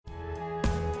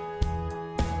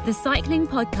the cycling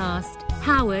podcast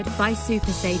powered by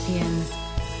Super Sapiens.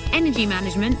 Energy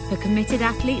management for committed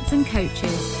athletes and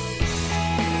coaches.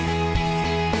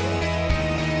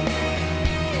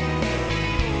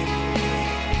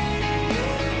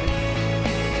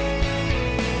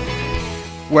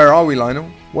 Where are we, Lionel?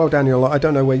 Well, Daniel, I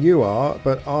don't know where you are,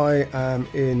 but I am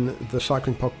in the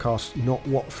cycling podcast Not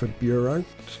Watford Bureau.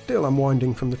 Still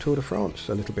unwinding from the Tour de France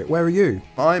a little bit. Where are you?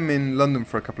 I'm in London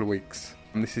for a couple of weeks.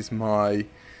 And this is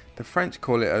the French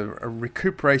call it a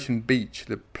recuperation beach,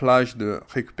 the Plage de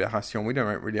Récupération. We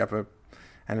don't really have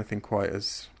anything quite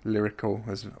as lyrical,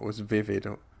 as vivid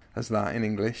as that in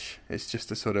English. It's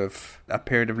just a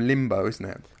period of limbo, isn't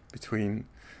it, between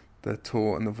the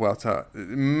Tour and the Vuelta.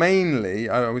 Mainly,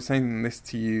 I was saying this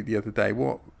to you the other day,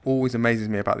 what always amazes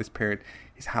me about this period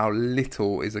is how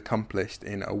little is accomplished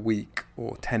in a week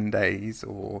or 10 days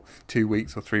or 2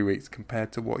 weeks or 3 weeks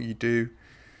compared to what you do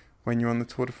when you're on the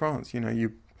Tour de France. You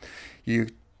know, you're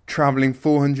travelling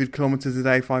 400 kilometres a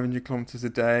day, 500 kilometres a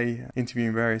day,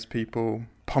 interviewing various people,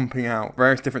 pumping out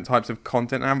various different types of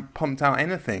content. I haven't pumped out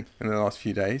anything in the last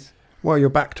few days. Well, you're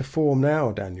back to form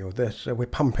now, Daniel. We're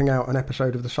pumping out an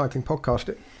episode of the cycling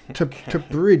podcast to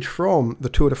bridge from the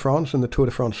Tour de France and the Tour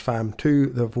de France Femme to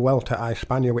the Vuelta a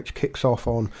España, which kicks off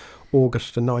on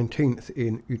August the 19th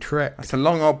in Utrecht. That's a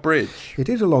long old bridge. It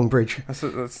is a long bridge. Is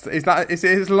it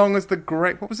as long as the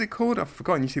Great... What was it called? I've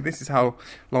forgotten. You see, this is how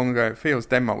long ago it feels.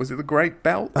 Denmark. Was it the Great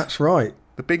Belt? That's right.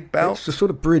 The big belt? It's the sort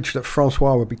of bridge that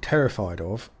Francois would be terrified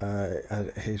of,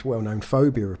 his well-known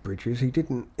phobia of bridges.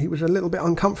 He was a little bit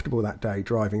uncomfortable that day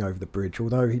driving over the bridge,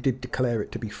 although he did declare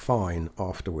it to be fine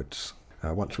afterwards,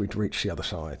 once we'd reached the other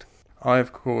side. I,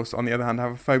 of course, on the other hand,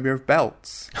 have a phobia of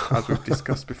belts, as we've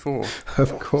discussed before.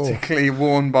 Of course. Particularly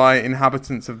worn by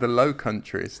inhabitants of the Low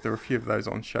Countries. There were a few of those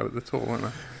on show at the Tour, weren't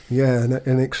there? Yeah,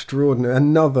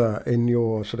 another in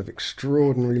your sort of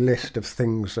extraordinary list of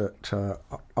things that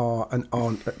are and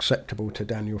aren't acceptable to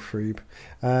Daniel Friebe.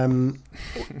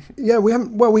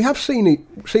 We have seen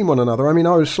one another. I mean,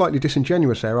 I was slightly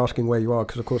disingenuous there asking where you are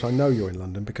because, of course, I know you're in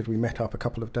London because we met up a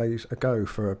couple of days ago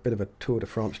for a bit of a Tour de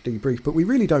France debrief. But we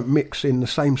really don't mix in the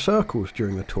same circles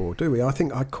during the Tour, do we? I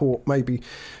think I caught maybe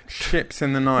ships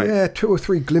in the night. Yeah, 2 or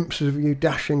 3 glimpses of you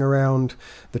dashing around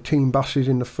the team buses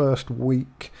in the first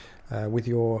week. With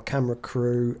your camera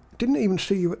crew. Didn't even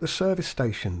see you at the service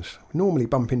stations. Normally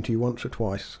bump into you once or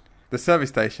twice. The service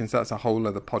stations, that's a whole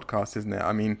other podcast, isn't it?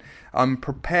 I mean, I'm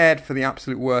prepared for the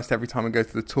absolute worst every time I go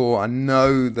to the Tour. I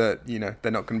know that,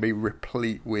 they're not going to be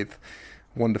replete with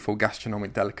wonderful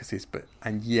gastronomic delicacies,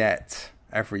 and yet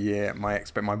every year my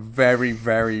very,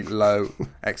 very low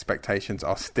expectations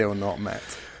are still not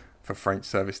met for French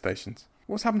service stations.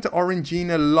 What's happened to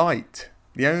Orangina Light?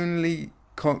 The only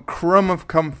crumb of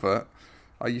comfort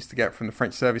I used to get from the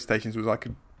French service stations was I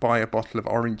could buy a bottle of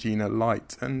Orangina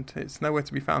Light, and it's nowhere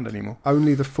to be found anymore.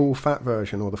 Only the full fat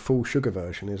version or the full sugar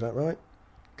version, is that right?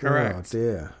 Correct. Oh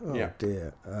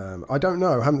dear. I don't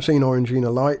know. I haven't seen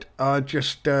Orangina Light.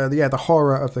 The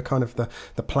horror of the kind of the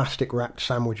plastic wrapped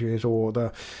sandwiches, or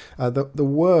the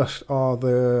worst are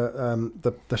the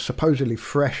supposedly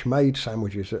fresh made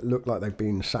sandwiches that look like they've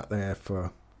been sat there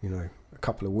for a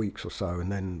couple of weeks or so,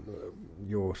 and then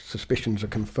your suspicions are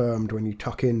confirmed when you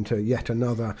tuck into yet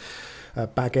another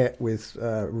baguette with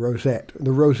rosette.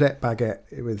 The rosette baguette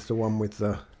is the one with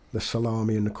the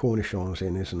salami and the cornichons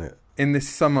in, isn't it? In this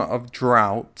summer of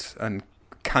drought and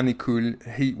canicule,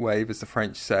 heat wave, as the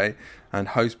French say, and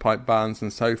hosepipe bans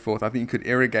and so forth, I think you could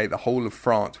irrigate the whole of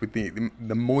France with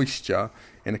the moisture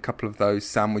in a couple of those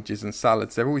sandwiches and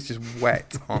salads. They're always just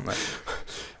wet, aren't they?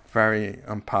 Very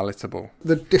unpalatable.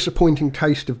 The disappointing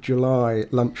taste of July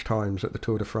lunchtimes at the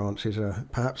Tour de France is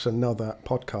perhaps another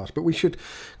podcast. But we should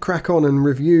crack on and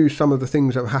review some of the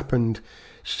things that have happened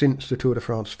since the Tour de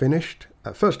France finished.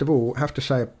 First of all, I have to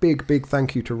say a big, big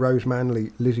thank you to Rose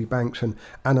Manley, Lizzie Banks and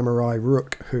Anna-Marie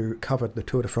Rook, who covered the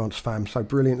Tour de France Femme so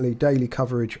brilliantly. Daily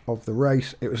coverage of the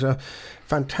race. It was a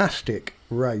fantastic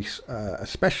race,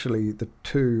 especially the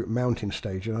 2 mountain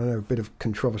stages. I know a bit of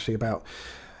controversy about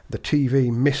the TV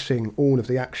missing all of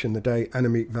the action the day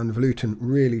Annemiek van Vleuten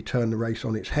really turned the race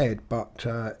on its head, but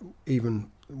even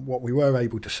what we were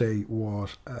able to see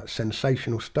was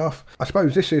sensational stuff. I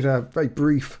suppose this is a very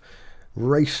brief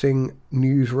racing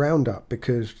news roundup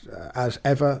because, as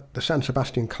ever, the San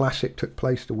Sebastian Classic took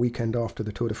place the weekend after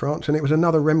the Tour de France, and it was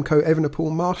another Remco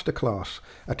Evenepoel masterclass,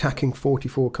 attacking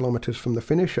 44 kilometres from the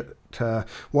finish. At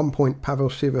one point, Pavel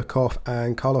Sivakov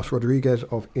and Carlos Rodriguez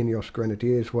of Ineos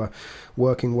Grenadiers were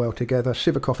working well together.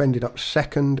 Sivakov ended up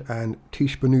second, and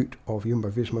Tiesj Benoot of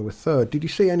Jumbo-Visma were third. Did you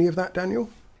see any of that, Daniel?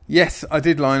 Yes, I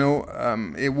did, Lionel.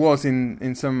 It was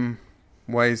in some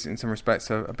ways, in some respects,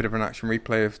 a bit of an action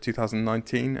replay of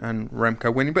 2019 and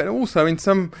Remco winning, but also in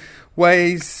some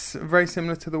ways very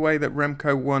similar to the way that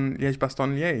Remco won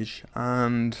Liège-Bastogne-Liège.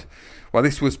 And, well,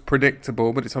 this was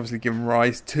predictable, but it's obviously given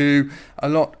rise to a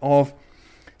lot of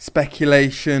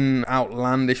speculation,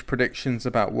 outlandish predictions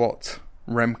about what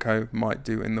Remco might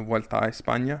do in the Vuelta a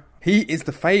España. He is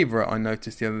the favourite, I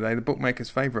noticed the other day, the bookmaker's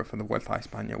favourite for the Vuelta a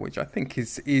España, which I think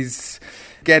is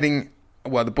getting,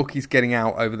 well, the bookies getting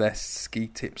out over their ski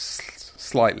tips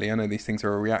slightly. I know these things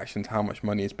are a reaction to how much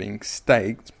money is being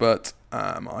staked, but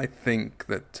I think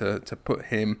that to put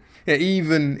him,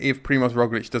 even if Primož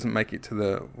Roglič doesn't make it to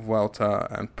the Vuelta,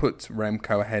 and put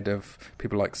Remco ahead of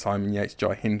people like Simon Yates,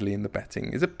 Jai Hindley in the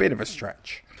betting is a bit of a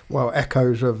stretch. Well,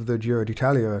 echoes of the Giro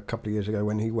d'Italia a couple of years ago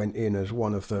when he went in as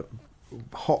one of the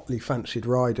hotly fancied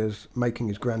riders making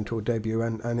his Grand Tour debut,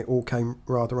 and it all came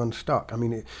rather unstuck. I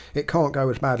mean, it can't go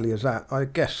as badly as that. I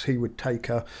guess he would take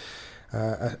a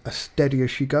steady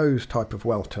as she goes type of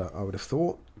welter, I would have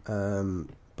thought.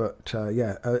 But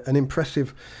an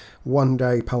impressive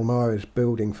one-day Palmares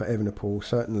building for Evenepoel,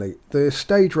 certainly. The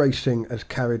stage racing has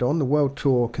carried on. The World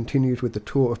Tour continues with the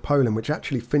Tour of Poland, which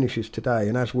actually finishes today.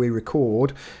 And as we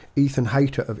record, Ethan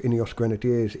Hayter of Ineos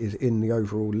Grenadiers is in the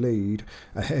overall lead,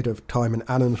 ahead of Thymen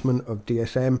Allensman of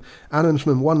DSM.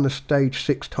 Allensman won the Stage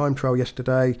 6 time trial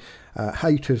yesterday.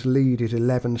 Hayter's lead is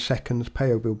 11 seconds.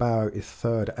 Pello Bilbao is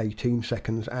third at 18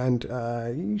 seconds. And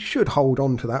he should hold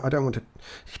on to that. I don't want to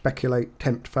speculate,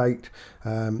 tempt fate.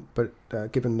 But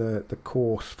given the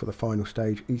course for the final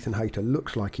stage, Ethan Hayter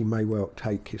looks like he may well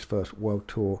take his first World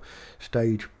Tour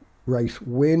stage race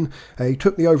win. He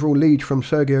took the overall lead from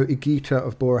Sergio Higuita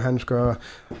of Bora Hansgrohe.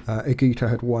 Higuita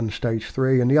had won stage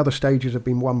 3, and the other stages have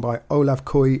been won by Olav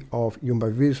Koy of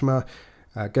Jumbo-Visma,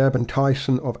 Gerben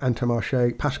Tyson of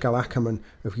Intermarché, Pascal Ackermann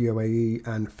of UAE,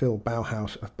 and Phil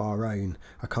Bauhaus of Bahrain.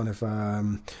 A kind of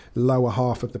lower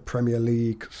half of the Premier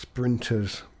League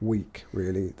sprinters week,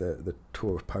 really, the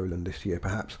Tour of Poland this year,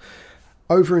 perhaps.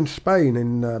 Over in Spain,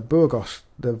 in Burgos,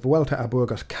 the Vuelta a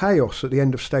Burgos, chaos at the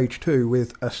end of stage 2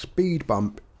 with a speed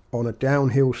bump on a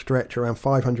downhill stretch around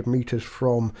 500 metres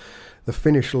from the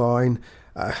finish line.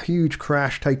 A huge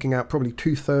crash taking out probably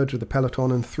 2/3 of the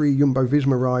peloton, and 3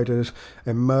 Jumbo-Visma riders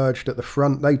emerged at the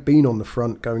front. They'd been on the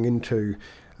front going into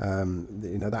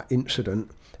that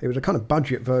incident. It was a kind of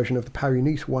budget version of the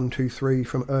Paris-Nice 1-2-3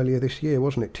 from earlier this year,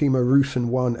 wasn't it? Timo Roos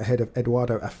won ahead of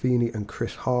Eduardo Affini and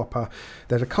Chris Harper.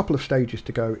 There's a couple of stages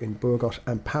to go in Burgos,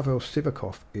 and Pavel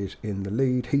Sivakov is in the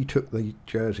lead. He took the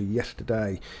jersey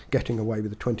yesterday, getting away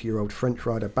with the 20-year-old French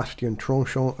rider Bastien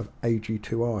Tranchant of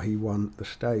AG2R. He won the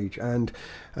stage. And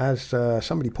as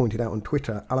somebody pointed out on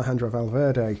Twitter, Alejandro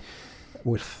Valverde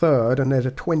was third, and there's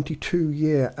a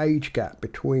 22-year age gap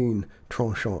between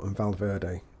Tranchant and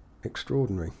Valverde.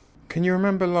 Extraordinary. Can you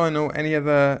remember, Lionel, any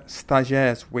other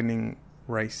stagiaires winning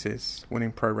pro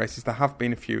races? There have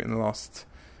been a few in the last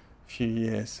few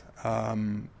years,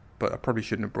 but I probably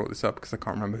shouldn't have brought this up because I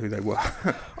can't remember who they were.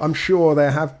 I'm sure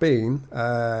there have been.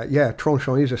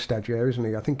 Tranchant is a stagiaire, isn't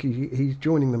he? I think he's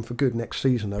joining them for good next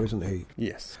season, though, isn't he?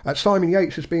 Yes. Simon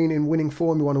Yates has been in winning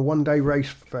form. He won a one-day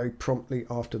race very promptly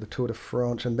after the Tour de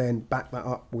France, and then backed that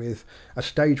up with a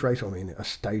stage race.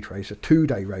 A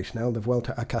two-day race now, the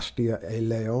Vuelta a Castilla y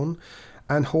León.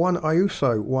 And Juan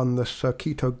Ayuso won the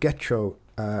Circuito Getxo.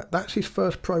 That's his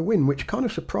first pro win, which kind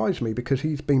of surprised me because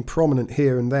he's been prominent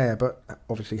here and there, but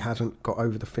obviously hasn't got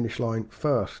over the finish line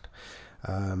first.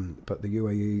 But the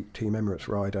UAE Team Emirates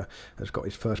rider has got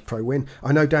his first pro win.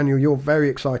 I know, Daniel, you're very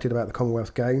excited about the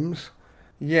Commonwealth Games.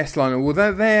 Yes, Lionel.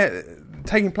 Well, they're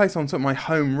taking place on some of my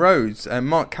home roads.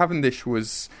 Mark Cavendish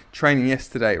was training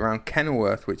yesterday around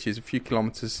Kenilworth, which is a few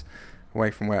kilometres away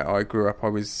from where I grew up. I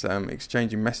was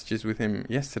exchanging messages with him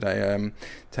yesterday,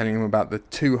 telling him about the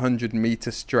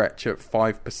 200-metre stretch at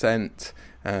 5%,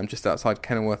 just outside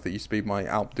Kenilworth that used to be my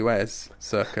Alpe d'Huez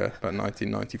circa about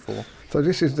 1994. So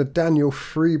this is the Daniel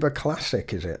Friebe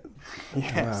Classic, is it?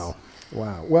 Yes.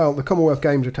 Wow. Well, the Commonwealth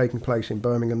Games are taking place in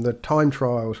Birmingham. The time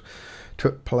trials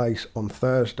took place on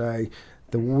Thursday.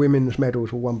 The women's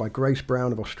medals were won by Grace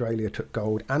Brown of Australia, took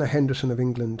gold. Anna Henderson of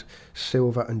England,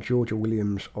 silver, and Georgia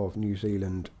Williams of New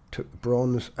Zealand took the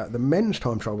bronze. The men's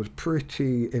time trial was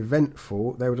pretty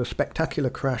eventful. There was a spectacular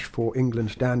crash for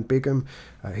England's Dan Bigham.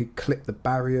 He clipped the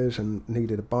barriers and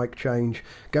needed a bike change.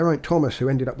 Geraint Thomas, who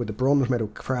ended up with the bronze medal,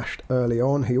 crashed early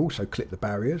on. He also clipped the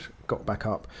barriers, got back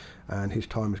up, and his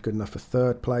time was good enough for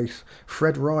third place.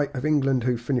 Fred Wright of England,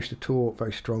 who finished the tour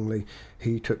very strongly,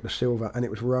 he took the silver, and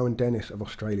it was Rowan Dennis of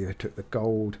Australia who took the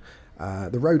gold.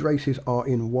 The road races are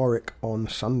in Warwick on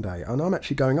Sunday, and I'm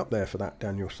actually going up there for that,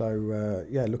 Daniel. So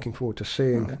looking forward to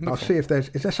seeing. I'll see if is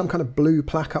there some kind of blue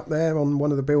plaque up there on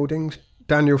one of the buildings.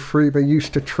 Daniel Friebe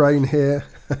used to train here.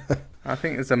 I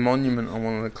think there's a monument on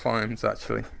one of the climbs,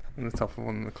 actually, on the top of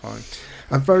one of the climbs.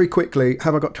 And very quickly,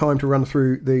 have I got time to run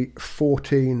through the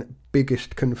 14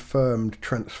 biggest confirmed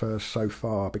transfers so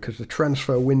far? Because the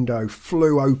transfer window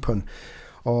flew open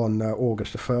on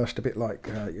August the 1st, a bit like,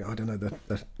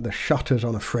 the shutters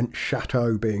on a French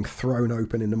chateau being thrown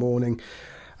open in the morning.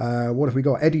 What have we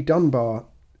got? Eddie Dunbar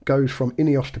goes from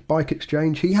Ineos to Bike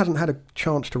Exchange. He hasn't had a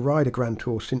chance to ride a Grand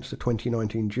Tour since the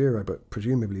 2019 Giro, but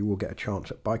presumably will get a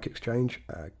chance at Bike Exchange.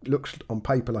 Looks on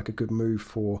paper like a good move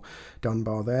for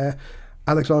Dunbar there.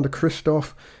 Alexander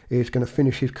Kristoff is going to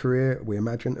finish his career, we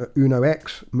imagine, at Uno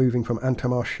X, moving from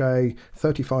Intermarché,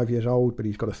 35 years old, but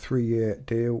he's got a 3-year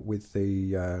deal with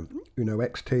the Uno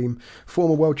X team.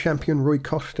 Former world champion Rui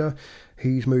Costa,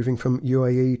 he's moving from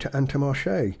UAE to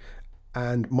Intermarché.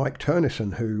 And Mike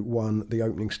Turnison, who won the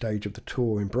opening stage of the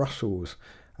Tour in Brussels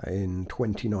in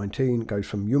 2019, goes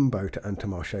from Jumbo to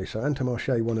Intermarché. So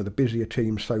Intermarché, one of the busier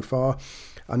teams so far.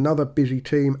 Another busy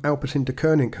team,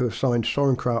 Alpecin-Deceuninck, who have signed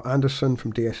Søren Kragh Andersen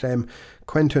from DSM,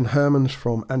 Quentin Hermans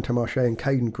from Intermarché, and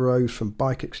Caden Groves from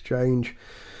Bike Exchange.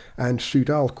 And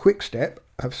Soudal Quickstep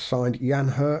have signed Jan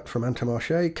Hurt from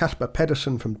Intermarché, Casper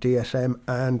Pedersen from DSM,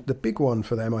 and the big one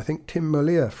for them, I think, Tim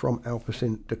Merlier from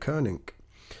Alpecin-Deceuninck.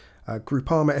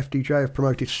 Groupama FDJ have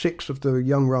promoted 6 of the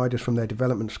young riders from their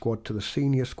development squad to the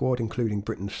senior squad, including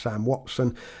Britain's Sam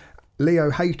Watson.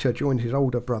 Leo Hayter joined his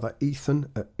older brother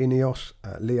Ethan at Ineos.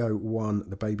 Leo won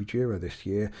the Baby Giro this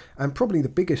year. And probably the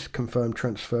biggest confirmed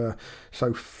transfer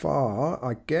so far,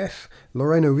 I guess,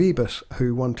 Lorena Ribas,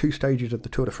 who won 2 stages of the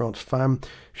Tour de France Femmes.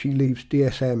 She leaves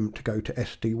DSM to go to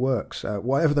SD Works.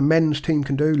 Whatever the men's team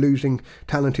can do, losing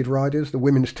talented riders, the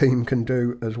women's team can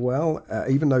do as well.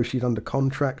 Even though she's under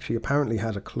contract, she apparently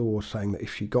has a clause saying that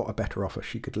if she got a better offer,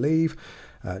 she could leave.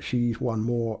 She's won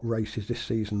more races this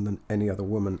season than any other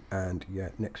woman, and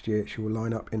next year she will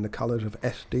line up in the colours of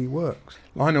SD Works.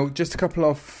 Lionel, just a couple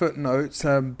of footnotes.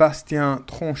 Bastien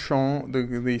Tranchant,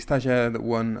 the stagiaire that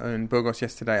won in Burgos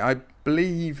yesterday, I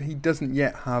believe he doesn't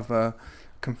yet have a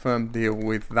confirmed deal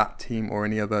with that team or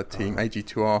any other team,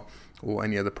 AG2R or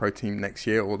any other pro team next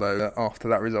year, although after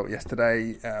that result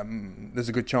yesterday, there's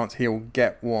a good chance he'll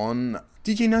get one.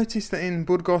 Did you notice that in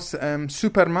Burgos,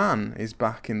 Superman is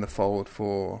back in the fold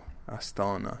for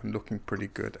Astana and looking pretty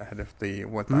good ahead of the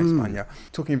Vuelta a España?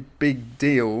 Talking big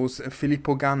deals,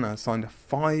 Filippo Ganna signed a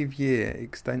 5-year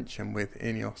extension with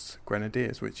Ineos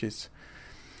Grenadiers, which is,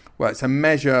 it's a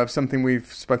measure of something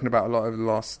we've spoken about a lot over the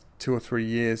last 2 or 3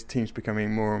 years, teams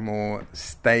becoming more and more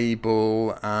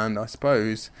stable, and I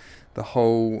suppose the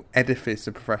whole edifice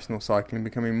of professional cycling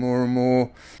becoming more and more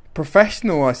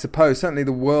professional, I suppose. Certainly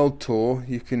the World Tour,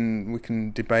 we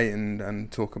can debate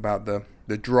and talk about the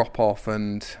drop off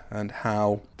and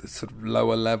how the sort of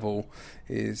lower level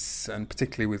is, and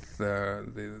particularly with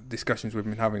the discussions we've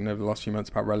been having over the last few months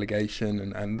about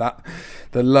relegation and that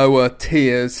the lower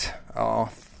tiers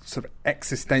are sort of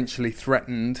existentially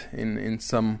threatened in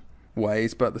some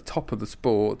ways, but at the top of the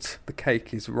sport, the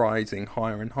cake is rising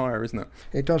higher and higher, isn't it?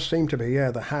 It does seem to be,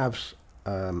 the haves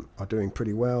are doing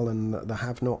pretty well, and the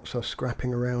have-nots are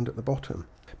scrapping around at the bottom.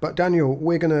 But Daniel,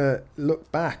 we're going to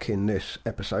look back in this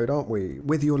episode, aren't we,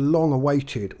 with your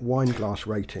long-awaited wine glass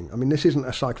rating. I mean, this isn't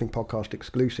a cycling podcast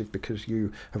exclusive because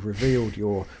you have revealed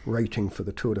your rating for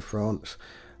the Tour de France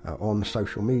on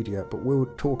social media, but we'll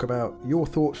talk about your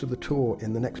thoughts of the Tour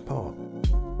in the next part.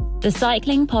 The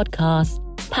Cycling Podcast,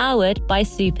 powered by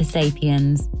Super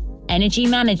Sapiens. Energy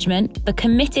management for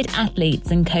committed athletes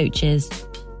and coaches.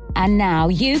 And now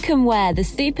you can wear the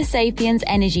Super Sapiens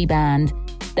Energy Band,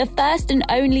 the first and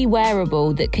only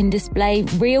wearable that can display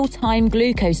real-time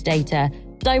glucose data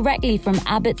directly from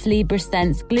Abbott's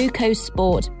LibreSense Glucose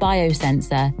Sport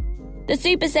biosensor. The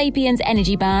Super Sapiens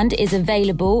Energy Band is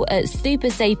available at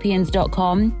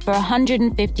supersapiens.com for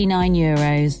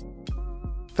 €159.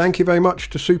 Thank you very much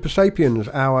to Super Sapiens,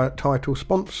 our title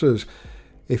sponsors.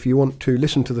 If you want to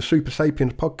listen to the Super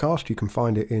Sapiens podcast, you can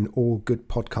find it in all good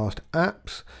podcast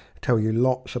apps. I tell you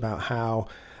lots about how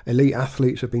elite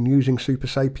athletes have been using Super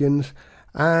Sapiens.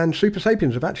 And Super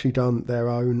Sapiens have actually done their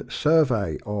own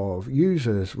survey of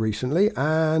users recently,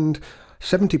 and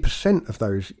 70% of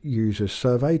those users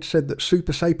surveyed said that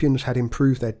Super Sapiens had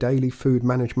improved their daily food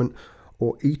management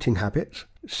or eating habits.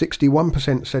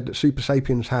 61% said that Super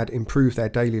Sapiens had improved their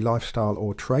daily lifestyle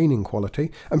or training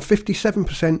quality, and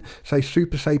 57% say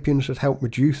Super Sapiens has helped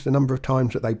reduce the number of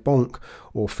times that they bonk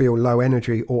or feel low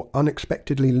energy or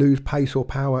unexpectedly lose pace or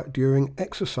power during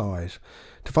exercise.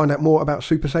 To find out more about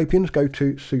Super Sapiens, go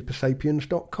to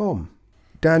supersapiens.com.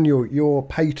 Daniel, your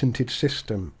patented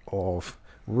system of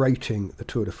rating the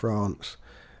Tour de France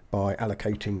by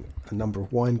allocating a number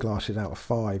of wine glasses out of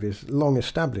 5 is long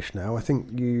established now. I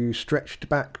think you stretched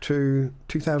back to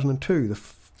 2002.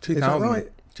 2000. Is that right?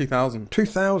 2000.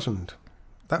 2000.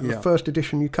 That was the first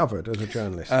edition you covered as a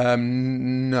journalist?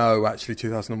 No, actually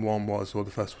 2001 was, or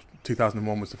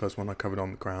 2001 was the first one I covered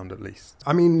on the ground, at least.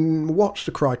 I mean, what's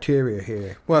the criteria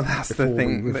here? Well, that's the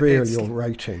thing. Reveal your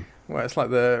rating. Well, it's like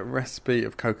the recipe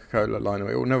of Coca-Cola, Lionel.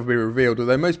 It will never be revealed,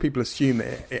 although most people assume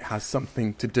that it has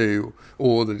something to do,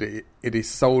 or that it is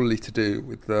solely to do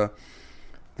with the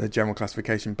general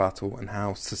classification battle and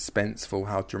how suspenseful,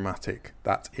 how dramatic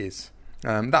that is.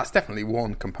 That's definitely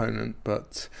one component,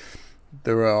 but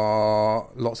there are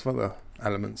lots of other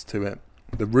elements to it.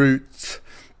 The route,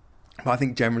 but I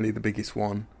think generally the biggest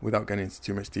one, without going into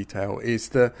too much detail, is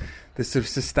the sort of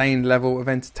sustained level of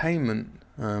entertainment.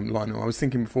 Lionel, I was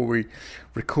thinking before we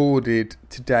recorded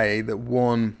today that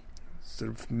one sort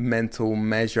of mental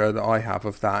measure that I have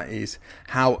of that is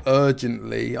how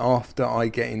urgently, after I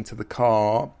get into the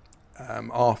car,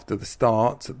 after the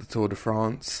start at the Tour de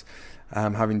France,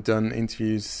 having done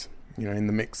interviews, in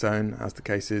the mix zone, as the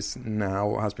case is now,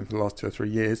 or has been for the last 2 or 3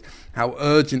 years, how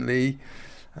urgently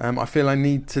I feel I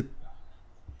need to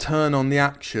turn on the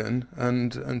action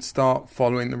and start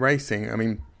following the racing. I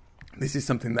mean, this is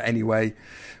something that anyway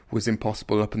was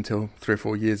impossible up until 3 or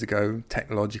 4 years ago,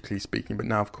 technologically speaking. But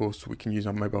now, of course, we can use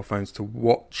our mobile phones to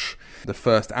watch the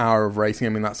first hour of racing. I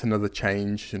mean, that's another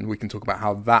change. And we can talk about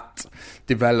how that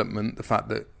development, the fact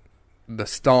that the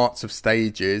starts of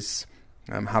stages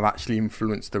have actually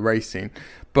influenced the racing.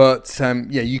 But,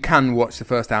 you can watch the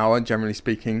first hour, generally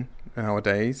speaking,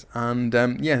 nowadays. And,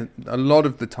 a lot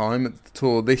of the time at the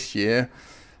Tour this year,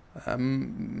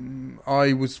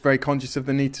 I was very conscious of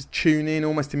the need to tune in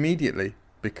almost immediately,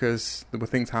 because there were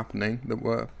things happening that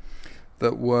were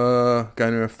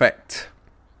going to affect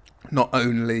not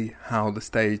only how the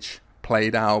stage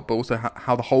played out, but also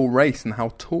how the whole race and how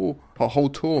the whole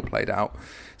tour played out.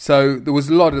 So there was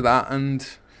a lot of that, and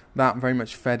that very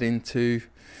much fed into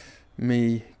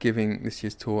me giving this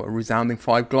year's tour a resounding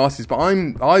 5 glasses. But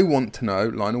I want to know,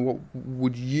 Lionel, what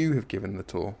would you have given the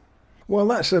tour? Well,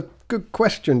 that's a good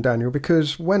question, Daniel,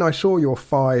 because when I saw your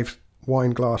 5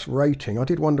 wine glass rating, I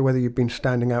did wonder whether you'd been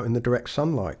standing out in the direct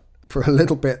sunlight for a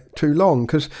little bit too long,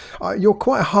 because you're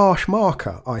quite a harsh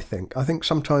marker, I think. I think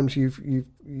sometimes you've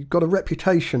got a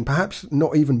reputation, perhaps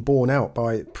not even borne out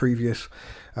by previous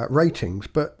ratings,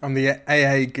 but... I'm the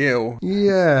AA Gill.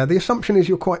 Yeah, the assumption is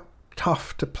you're quite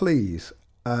tough to please.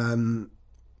 I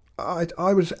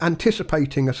was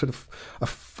anticipating a sort of a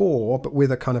 4, but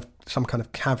with some kind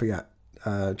of caveat.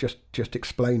 Just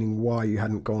explaining why you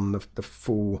hadn't gone the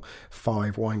full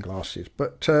 5 wine glasses.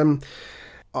 But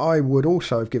I would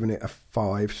also have given it a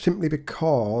 5 simply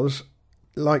because,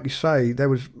 like you say, there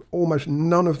was almost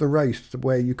none of the race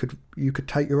where you could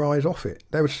take your eyes off it.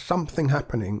 There was something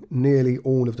happening nearly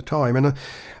all of the time. And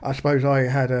I suppose I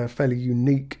had a fairly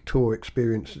unique tour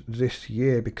experience this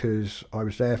year because I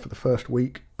was there for the first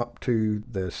week up to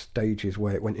the stages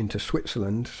where it went into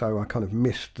Switzerland, so I kind of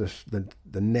missed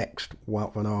the next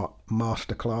Wout van Aert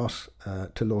masterclass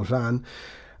to Lausanne.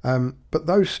 But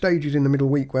those stages in the middle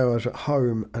week where I was at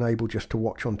home and able just to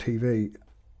watch on TV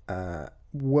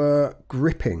were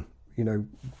gripping,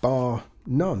 bar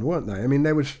none, weren't they? I mean,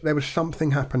 there was something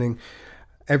happening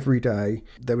every day.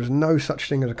 There was no such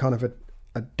thing as a kind of a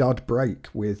dud break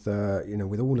with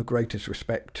all the greatest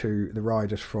respect to the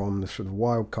riders from the sort of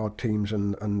wildcard teams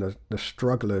and the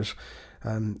strugglers.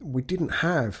 We didn't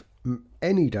have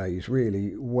any days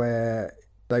really where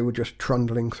they were just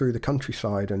trundling through the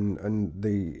countryside and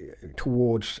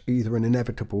towards either an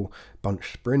inevitable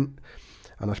bunch sprint.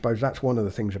 And I suppose that's one of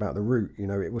the things about the route.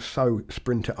 It was so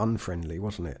sprinter unfriendly,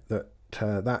 wasn't it?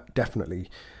 That definitely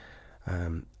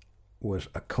was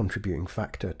a contributing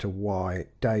factor to why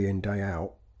day in, day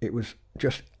out, it was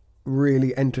just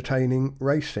really entertaining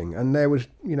racing. And there was,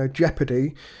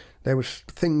 jeopardy. There was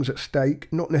things at stake,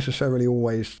 not necessarily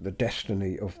always the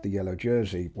destiny of the yellow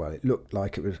jersey. Well, it looked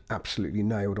like it was absolutely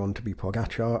nailed on to be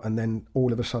Pogačar, and then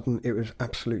all of a sudden it was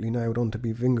absolutely nailed on to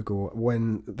be Vingegaard.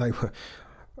 When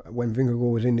Vingegaard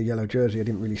was in the yellow jersey, I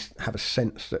didn't really have a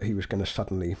sense that he was going to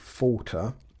suddenly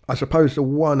falter. I suppose the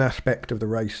one aspect of the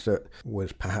race that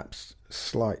was perhaps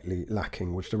slightly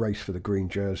lacking was the race for the green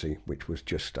jersey, which was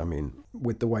just, I mean,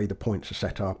 with the way the points are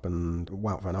set up and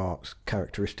Wout van Aert's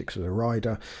characteristics as a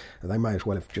rider, they may as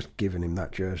well have just given him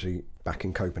that jersey back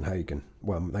in Copenhagen.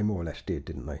 Well, they more or less did,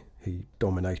 didn't they? He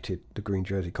dominated the green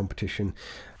jersey competition,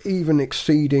 even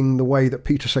exceeding the way that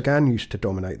Peter Sagan used to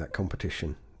dominate that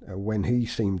competition when he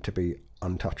seemed to be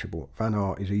untouchable. Van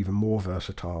Aert is even more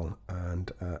versatile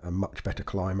and a much better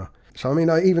climber. So, I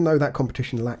mean, even though that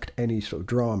competition lacked any sort of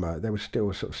drama, there was still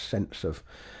a sort of sense of,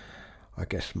 I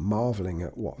guess, marvelling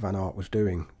at what Van Aert was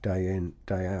doing day in,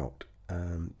 day out.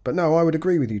 But no, I would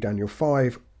agree with you, Daniel.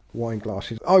 5 wine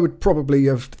glasses. I would probably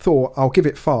have thought I'll give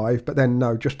it 5, but then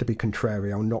no, just to be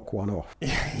contrary, I'll knock one off.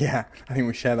 Yeah, I think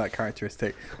we share that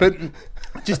characteristic. But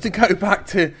just to go back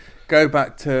to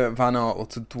Van Aert, or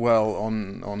to dwell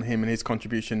on him and his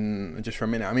contribution just for a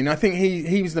minute. I mean, I think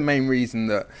he was the main reason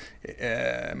that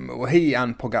he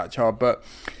and Pogacar. But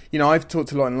you know, I've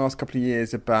talked a lot in the last couple of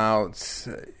years about.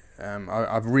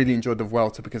 I've really enjoyed the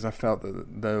Vuelta because I felt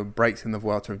that the breaks in the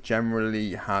Vuelta have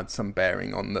generally had some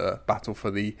bearing on the battle for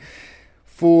the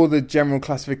general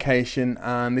classification,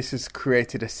 and this has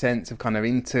created a sense of kind of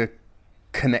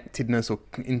interconnectedness or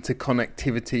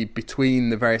interconnectivity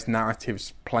between the various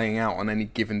narratives playing out on any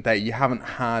given day. You haven't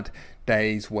had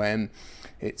days when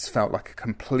it's felt like a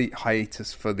complete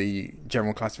hiatus for the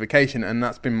general classification, and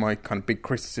that's been my kind of big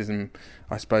criticism,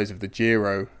 I suppose, of the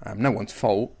Giro. No one's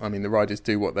fault. I mean, the riders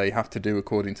do what they have to do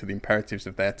according to the imperatives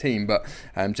of their team, but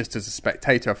just as a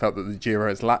spectator, I felt that the Giro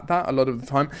has lacked that a lot of the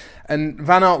time. And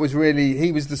Van Aert was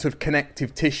he was the sort of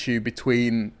connective tissue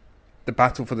between the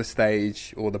battle for the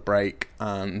stage or the break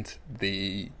and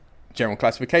the general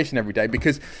classification every day,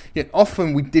 because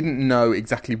often we didn't know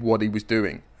exactly what he was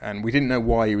doing and we didn't know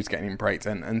why he was getting in breaks,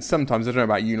 and sometimes, I don't know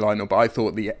about you, Lionel, but I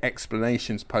thought the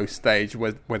explanations post stage,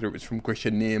 whether it was from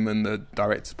Christian Nierman, the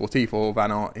director sportif, or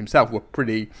Van Aert himself, were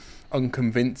pretty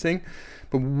unconvincing.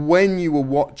 But when you were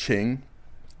watching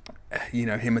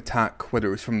him attack, whether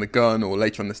it was from the gun or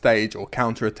later on the stage, or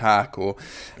counter attack, or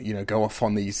go off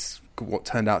on these what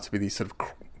turned out to be these sort of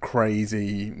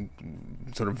crazy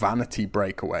sort of vanity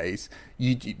breakaways,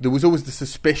 there was always the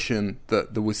suspicion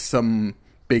that there was some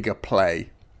bigger play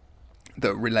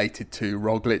that related to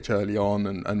Roglic early on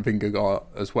and Vingegaard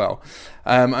as well.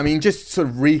 I mean, just sort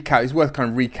of recap, it's worth kind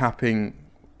of recapping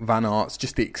Van Aert's,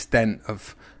 just the extent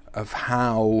of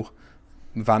how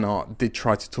Van Aert did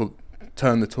try to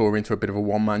turn the Tour into a bit of a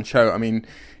one-man show. I mean,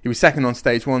 he was second on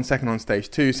stage 1, second on stage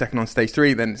 2, second on stage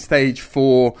 3, then stage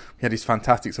 4, he had his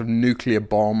fantastic sort of nuclear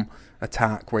bomb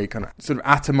attack where he kind of sort of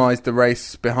atomised the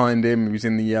race behind him. He was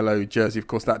in the yellow jersey, of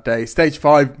course, that day. Stage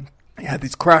 5, he had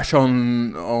this crash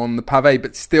on the pavé,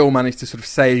 but still managed to sort of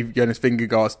save Jonas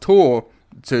Vingegaard's Tour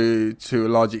to a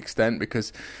large extent,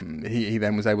 because he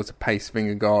then was able to pace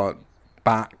Vingegaard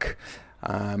back.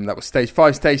 That was stage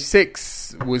 5. Stage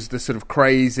 6 was the sort of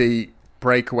crazy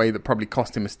breakaway that probably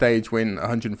cost him a stage win,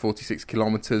 146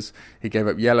 kilometres. He gave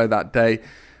up yellow that day.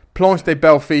 Planche des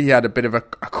Belles Filles, he had a bit of a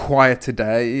quieter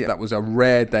day. That was a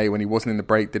rare day when he wasn't in the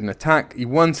break, didn't attack. He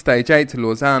won stage 8 to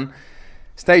Lausanne.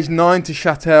 Stage 9 to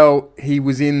Châtel, he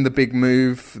was in the big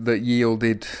move that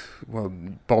yielded,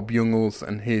 Bob Jungels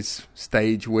and his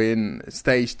stage win.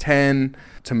 Stage 10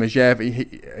 to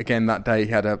Megève, again that day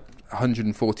he had a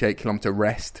 148 kilometre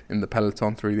rest in the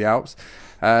peloton through the Alps.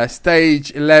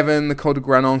 Stage 11, the Col de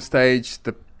Granon stage,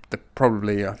 the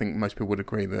probably, I think most people would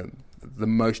agree, the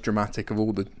most dramatic of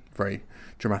all the very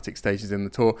dramatic stages in the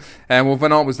Tour.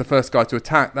 Van Aert was the first guy to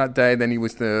attack that day. Then he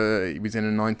was in a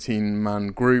 19-man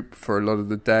group for a lot of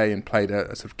the day and played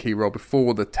a sort of key role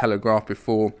before the Telegraph,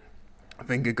 before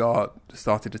Vingegaard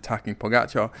started attacking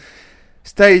Pogacar.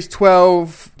 Stage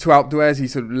 12 to Alpe d'Huez, he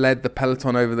sort of led the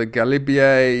peloton over the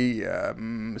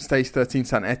Galibier. Stage 13,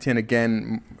 Saint-Etienne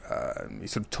again, he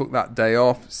sort of took that day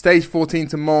off. Stage 14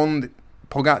 to Mende,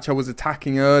 Pogacar was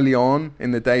attacking early on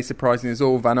in the day, surprising us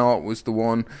all. Van Aert was the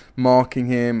one marking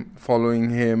him, following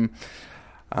him,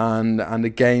 and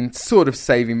again sort of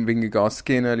saving Vingegaard's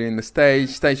skin early in the stage.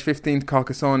 Stage 15 to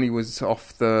Carcassonne, he was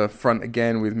off the front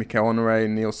again with Mikel Honoré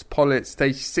and Nils Pollitt.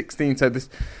 Stage 16, so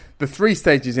the 3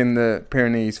 stages in the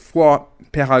Pyrenees, Foix,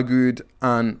 Peyragudes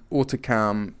and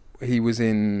Hautacam, he was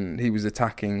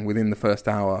attacking within the first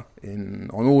hour on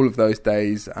all of those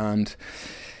days. And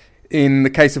in the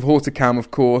case of Hautacam, of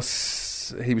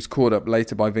course, he was caught up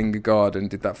later by Vingegaard and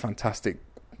did that fantastic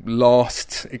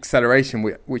last acceleration,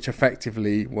 which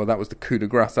effectively, that was the coup de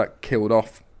grace that killed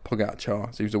off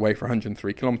Pogacar. So he was away for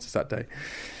 103 kilometres that day.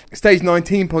 Stage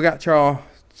 19, Pogacar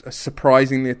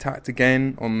surprisingly attacked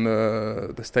again on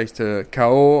the stage to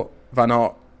Cahors. Van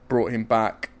Aert brought him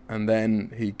back and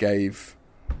then he gave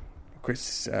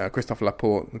Christophe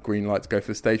Laporte the green light to go for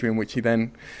the stage win, which he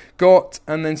then got,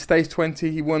 and then stage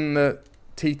 20 he won the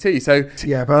TT. So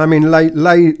yeah, but I mean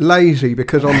lazy,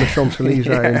 because on the Champs-Élysées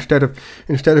yeah.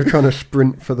 instead of trying to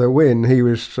sprint for the win, he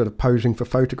was sort of posing for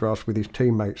photographs with his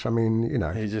teammates. I mean, you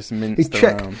know, he just minced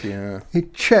around. Yeah, he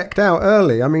checked out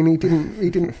early. I mean, he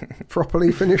didn't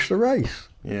properly finish the race.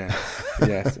 Yeah,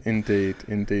 yes, indeed.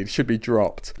 Should be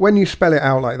dropped. When you spell it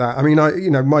out like that, I mean,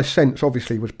 my sense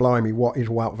obviously was, blimey, what is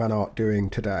Wout van Aert doing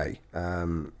today?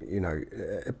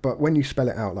 But when you spell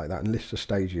it out like that and list the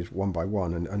stages one by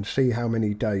one and see how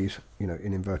many days, in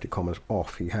inverted commas,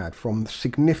 off he had from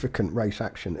significant race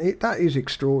action, that is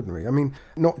extraordinary. I mean,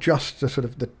 not just the sort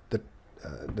of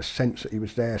the sense that he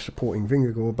was there supporting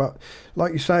Vingegaard, but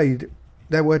like you say,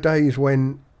 there were days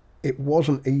when it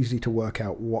wasn't easy to work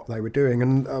out what they were doing.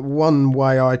 And one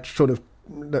way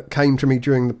that came to me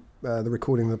during the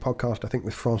recording of the podcast, I think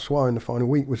with Francois in the final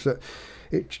week, was that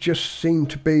it just seemed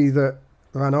to be that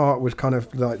Van Aert was kind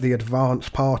of like the advance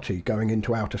party going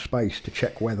into outer space to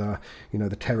check whether,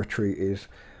 the territory is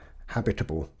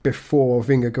habitable before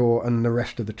Vingegaard and the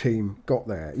rest of the team got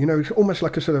there. It's almost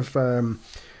like a sort of,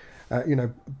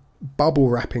 bubble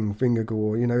wrapping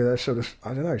Vingegaard, sort of,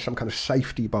 I don't know, some kind of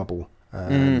safety bubble.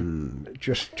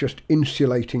 Just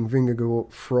insulating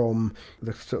Vingegaard from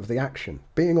the sort of the action,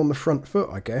 being on the front foot,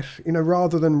 I guess,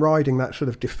 rather than riding that sort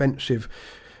of defensive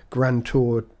Grand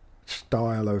Tour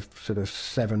style of sort of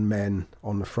 7 men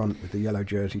on the front with the yellow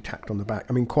jersey tacked on the back.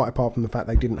 I mean, quite apart from the fact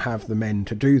they didn't have the men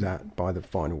to do that by the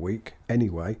final week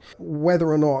anyway, whether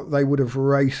or not they would have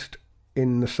raced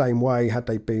in the same way had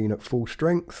they been at full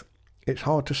strength, it's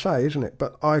hard to say, isn't it?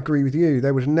 But I agree with you.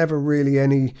 There was never really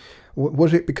any.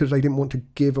 Was it because they didn't want to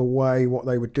give away what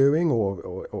they were doing,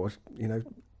 or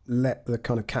let the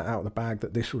kind of cat out of the bag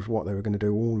that this was what they were going to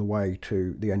do all the way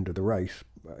to the end of the race,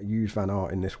 use Van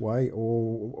Aert in this way,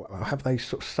 or have they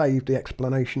sort of saved the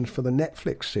explanations for the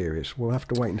Netflix series? We'll have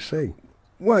to wait and see.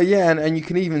 Well, yeah, and you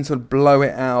can even sort of blow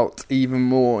it out even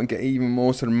more and get even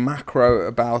more sort of macro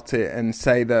about it and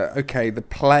say that, okay, the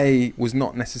play was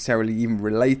not necessarily even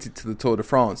related to the Tour de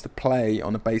France. The play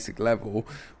on a basic level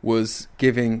was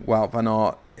giving Wout van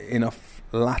Aert enough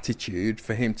latitude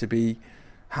for him to be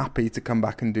happy to come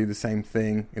back and do the same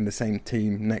thing in the same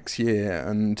team next year.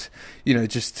 And,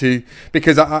 just to...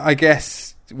 Because I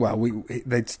guess, well,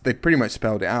 they'd pretty much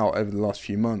spelled it out over the last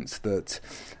few months that...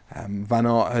 Van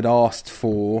Aert had asked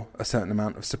for a certain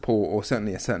amount of support, or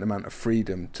certainly a certain amount of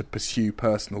freedom to pursue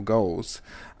personal goals,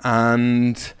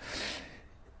 and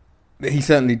he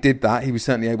certainly did that. He was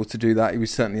certainly able to do that. He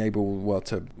was certainly able,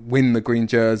 to win the green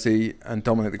jersey and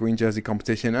dominate the green jersey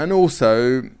competition. And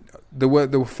also, there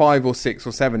were 5 or 6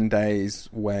 or 7 days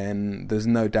when there's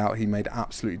no doubt he made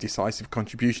absolutely decisive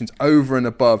contributions over and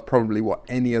above probably what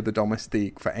any other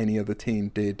domestique for any other team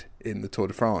did in the Tour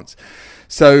de France.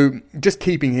 So just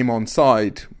keeping him on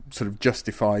side sort of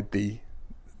justified the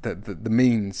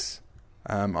means,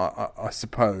 I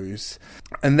suppose.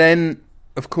 And then,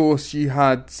 of course, you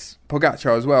had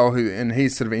Pogacar as well, who, in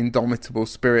his sort of indomitable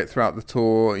spirit throughout the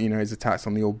Tour, his attacks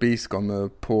on the Aubisque, on the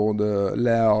Port de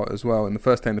l'Air as well, in the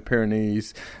first day in the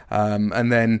Pyrenees,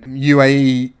 and then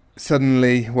UAE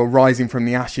suddenly, rising from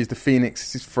the ashes, the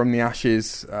phoenix from the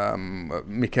ashes,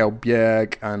 Michael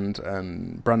Bjerg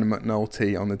and Brandon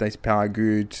McNulty on the Days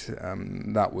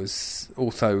Périgueux. That was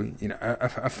also,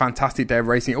 a fantastic day of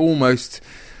racing, almost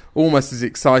as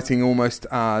exciting, almost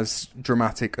as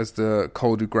dramatic as the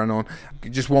Col du Granon.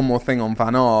 Just one more thing on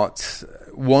Van Aert.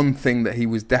 One thing that he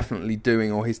was definitely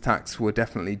doing, or his tacks were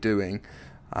definitely doing,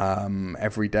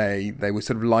 every day, they were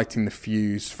sort of lighting the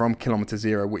fuse from kilometre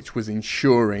zero, which was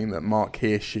ensuring that Mark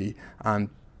Hirschi and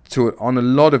on a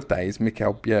lot of days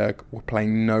Michael Bjerg were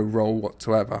playing no role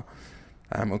whatsoever,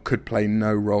 or could play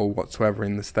no role whatsoever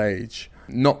in the stage.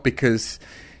 Not because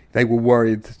they were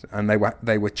worried and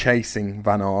they were chasing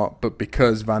Van Aert, but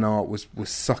because Van Aert was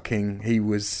sucking, he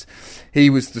was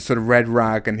the sort of red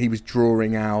rag, and he was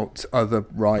drawing out other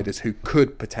riders who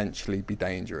could potentially be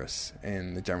dangerous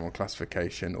in the general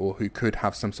classification, or who could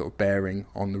have some sort of bearing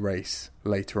on the race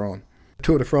later on.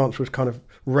 Tour de France was kind of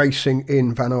racing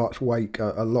in Van Aert's wake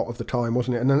a lot of the time,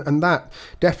 wasn't it? And that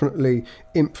definitely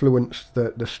influenced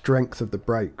the strength of the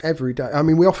break every day. I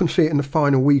mean, we often see it in the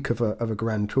final week of a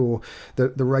Grand Tour,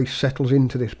 that the race settles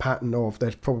into this pattern of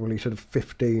there's probably sort of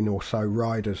 15 or so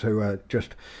riders who are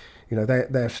just,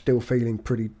 they're still feeling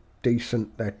pretty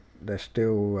decent. They're They're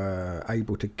still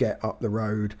able to get up the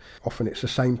road. Often it's the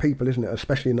same people, isn't it?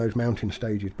 Especially in those mountain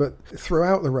stages. But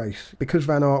throughout the race, because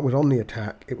Van Aert was on the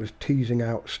attack, it was teasing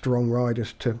out strong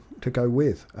riders to go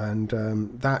with. And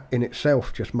that in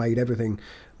itself just made everything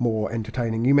more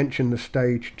entertaining. You mentioned the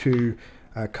stage 2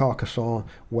 Carcassonne,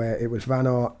 where it was Van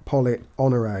Aert, Pollitt,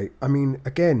 Honoré. I mean,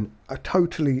 again, a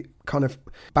totally kind of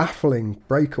baffling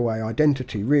breakaway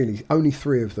identity, really. Only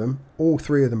 3 of them, all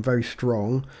 3 of them very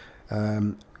strong,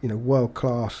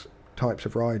 world-class types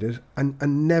of riders,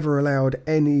 and never allowed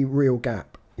any real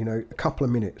gap. A couple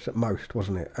of minutes at most,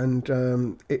 wasn't it? And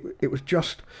it was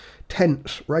just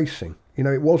tense racing.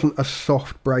 It wasn't a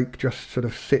soft break just sort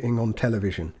of sitting on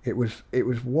television. It was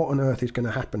what on earth is going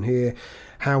to happen here?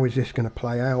 How is this going to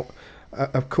play out?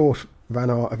 Of course,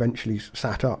 Van Aert eventually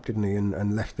sat up, didn't he,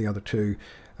 and left the other 2,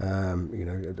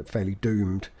 fairly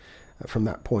doomed from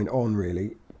that point on,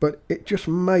 really. But it just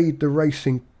made the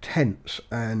racing tense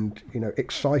and,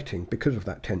 exciting because of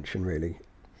that tension, really.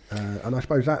 And I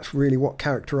suppose that's really what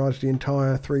characterised the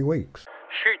entire 3 weeks.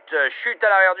 Chute à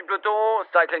l'arrière du peloton,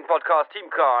 cycling podcast team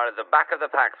car at the back of the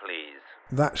pack, please.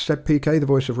 That's Seb Piquet, the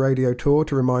voice of Radio Tour,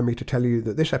 to remind me to tell you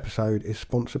that this episode is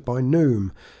sponsored by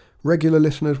Noom. Regular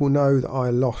listeners will know that I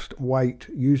lost weight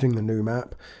using the Noom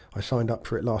app. I signed up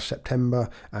for it last September,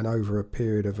 and over a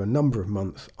period of a number of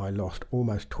months, I lost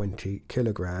almost 20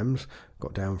 kilograms,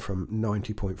 got down from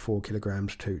 90.4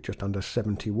 kilograms to just under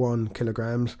 71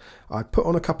 kilograms. I put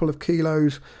on a couple of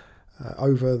kilos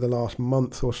over the last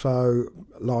month or so,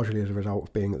 largely as a result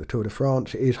of being at the Tour de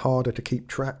France. It is harder to keep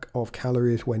track of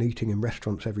calories when eating in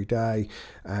restaurants every day,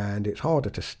 and it's harder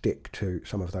to stick to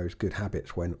some of those good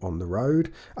habits when on the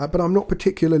road. But I'm not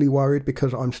particularly worried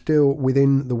because I'm still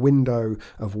within the window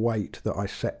of weight that I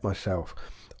set myself.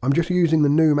 I'm just using the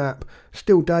Noom app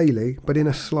still daily, but in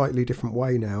a slightly different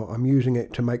way now. I'm using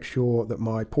it to make sure that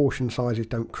my portion sizes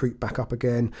don't creep back up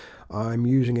again. I'm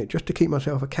using it just to keep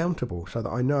myself accountable so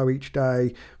that I know each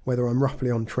day whether I'm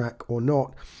roughly on track or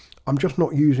not. I'm just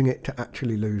not using it to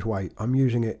actually lose weight. I'm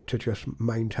using it to just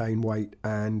maintain weight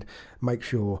and make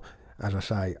sure, as I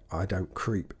say, I don't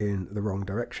creep in the wrong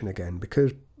direction again,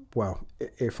 because well,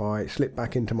 if I slip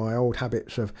back into my old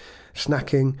habits of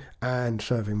snacking and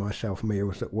serving myself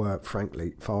meals that were,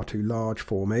 frankly, far too large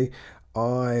for me,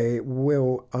 I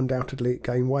will undoubtedly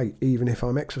gain weight, even if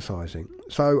I'm exercising.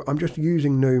 So I'm just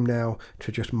using Noom now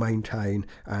to just maintain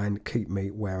and keep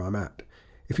me where I'm at.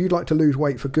 If you'd like to lose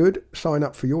weight for good, sign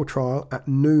up for your trial at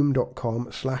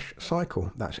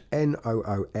noom.com/cycle. That's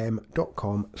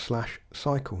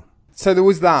noom.com/cycle. So there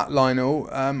was that, Lionel.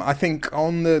 I think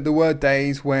on the word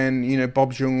days when,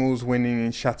 Bob Jungels winning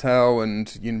in Châtel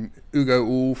and Hugo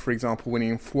Hull, for example, winning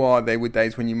in Foix, they were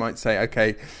days when you might say,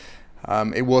 okay,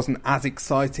 it wasn't as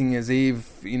exciting as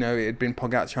Yves. It had been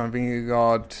Pogacar and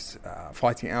Vingegaard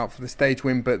fighting it out for the stage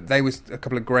win, but there was a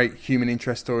couple of great human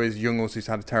interest stories. Jungels, who's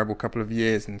had a terrible couple of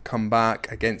years and come back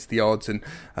against the odds and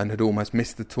had almost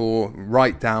missed the Tour,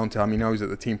 right down to, I was at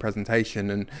the team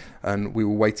presentation and we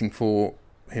were waiting for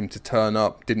him to turn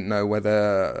up, didn't know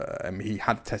whether he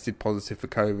had tested positive for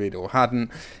COVID or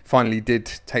hadn't. Finally did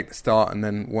take the start and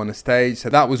then won a stage. So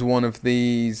that was one of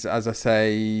these, as I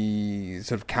say,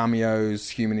 sort of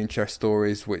cameos, human interest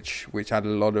stories, which added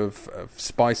a lot of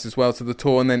spice as well to the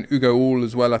Tour. And then Hugo Hull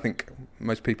as well. I think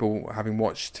most people, having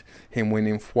watched him win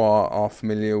in Foix, are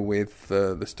familiar with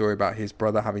the story about his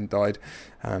brother having died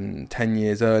 10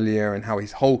 years earlier, and how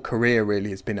his whole career really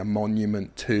has been a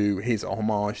monument to his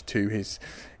homage to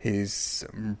his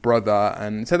brother.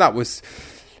 And so that was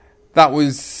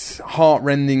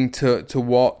heartrending to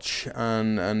watch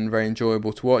and very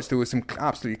enjoyable to watch. There were some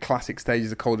absolutely classic stages.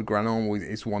 The Col de Granon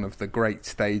is one of the great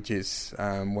stages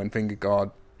when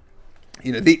Vingegaard,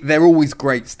 they're always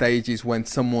great stages when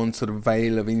someone's sort of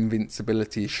veil of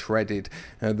invincibility is shredded.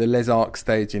 The Les Arcs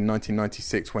stage in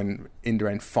 1996 when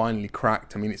Indurain finally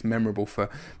cracked. It's memorable for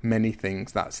many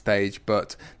things, that stage,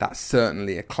 but that's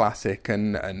certainly a classic.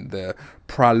 And the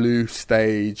Pralou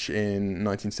stage in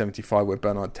 1975 where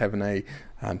Bernard Thévenet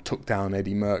took down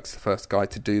Eddie Merckx, the first guy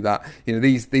to do that.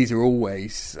 These are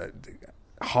always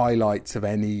highlights of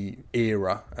any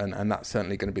era, and that's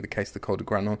certainly going to be the case of the Col de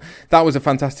Granon. That was a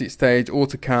fantastic stage,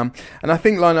 Autocam. And I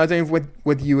think, Lionel, I don't know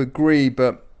whether you agree,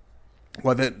 but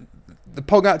the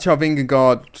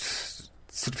Pogacar-Vingegaard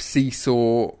sort of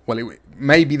seesaw,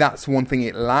 maybe that's one thing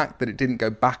it lacked, that it didn't go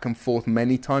back and forth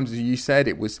many times. As you said,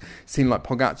 seemed like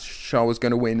Pogacar was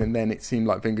going to win, and then it seemed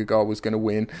like Vingegaard was going to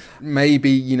win.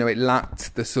 Maybe, it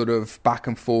lacked the sort of back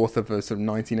and forth of a sort of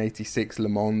 1986 Le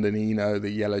Monde and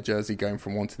the yellow jersey going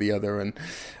from one to the other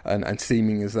and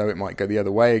seeming as though it might go the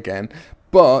other way again.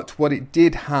 But what it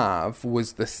did have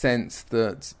was the sense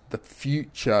that the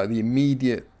future, the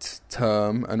immediate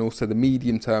term, and also the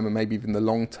medium term, and maybe even the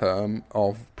long term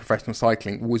of professional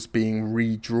cycling was being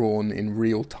redrawn in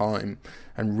real time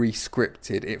and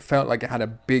re-scripted. It felt like it had a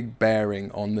big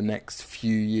bearing on the next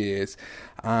few years.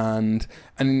 And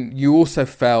you also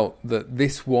felt that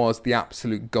this was the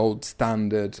absolute gold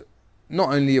standard, not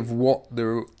only of what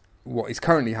is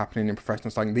currently happening in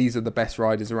professional cycling. These are the best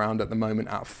riders around at the moment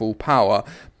at full power,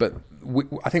 but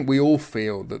I think we all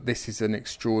feel that this is an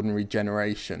extraordinary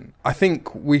generation. I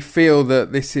think we feel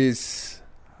that this is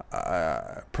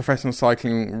professional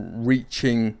cycling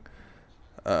reaching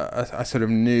a sort of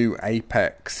new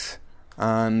apex,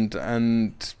 and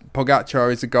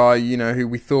Pogačar is a guy, you know, who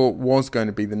we thought was going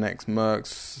to be the next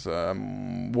Merckx,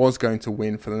 was going to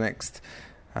win for the next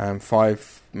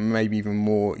 5, maybe even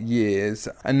more years,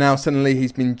 and now suddenly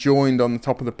he's been joined on the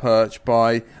top of the perch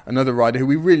by another rider who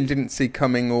we really didn't see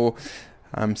coming, or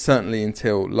certainly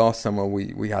until last summer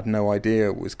we had no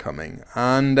idea was coming.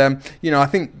 And I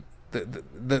think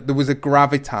that there was a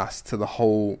gravitas to the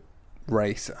whole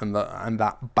race and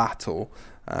that battle.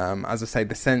 As I say,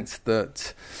 the sense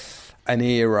that an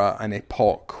era, an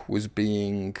epoch was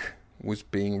being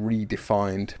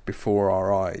redefined before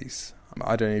our eyes.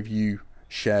 I don't know if you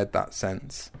shared that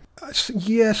sense.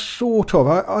 Yes, sort of.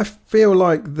 I feel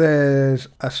like there's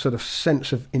a sort of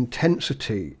sense of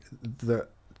intensity that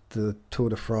the Tour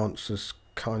de France has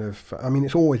kind of... I mean,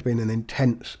 it's always been an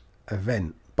intense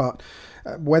event, but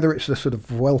whether it's the sort of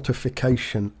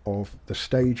welterification of the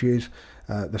stages,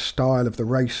 the style of the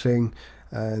racing,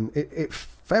 it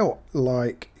felt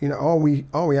like, you know, are we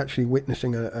actually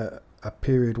witnessing a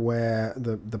period where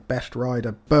the best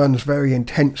rider burns very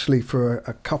intensely for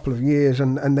a couple of years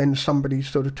and then somebody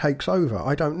sort of takes over?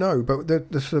 I don't know, but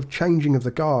the sort of changing of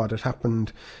the guard has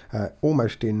happened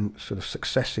almost in sort of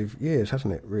successive years,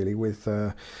 hasn't it, really, with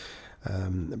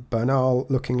Bernal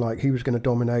looking like he was going to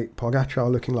dominate,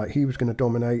 Pogačar looking like he was going to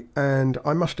dominate, and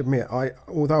I must admit,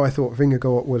 although I thought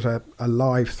Vingegaard was a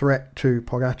live threat to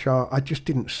Pogačar, I just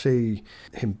didn't see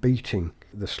him beating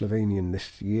the Slovenian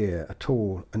this year at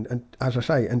all, and as I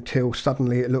say, until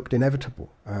suddenly it looked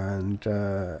inevitable. And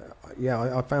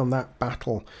I found that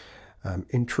battle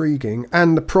intriguing,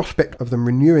 and the prospect of them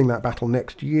renewing that battle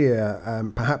next year,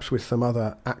 perhaps with some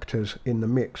other actors in the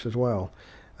mix as well.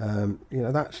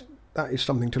 That is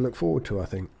something to look forward to, I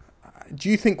think. Do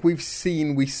you think we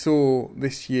saw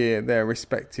this year their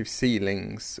respective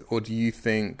ceilings, or do you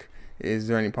think, is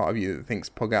there any part of you that thinks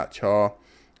Pogačar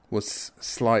was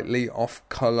slightly off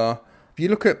colour? If you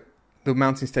look at the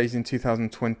mountain stage in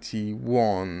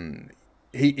 2021,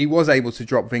 he was able to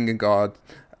drop Vingegaard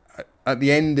at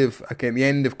the end of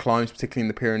climbs, particularly in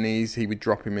the Pyrenees. He would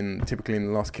drop him typically in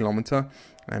the last kilometre.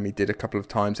 He did a couple of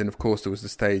times, and of course there was the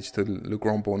stage to Le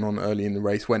Grand Bornand early in the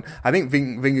race when I think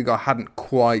Vingegaard hadn't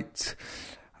quite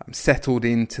settled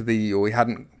into or he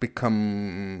hadn't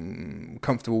become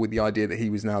comfortable with the idea that he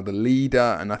was now the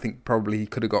leader, and I think probably he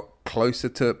could have got closer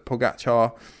to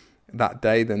Pogačar that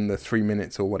day than the 3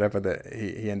 minutes or whatever that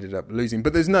he ended up losing.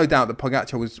 But there's no doubt that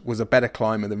Pogačar was a better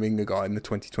climber than Vingegaard in the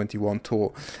 2021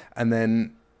 Tour, and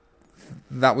then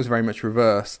that was very much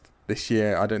reversed this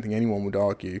year. I don't think anyone would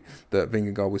argue that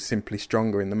Vingegaard was simply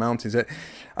stronger in the mountains.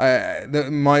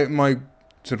 My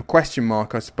sort of question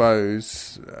mark, I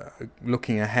suppose,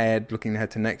 looking ahead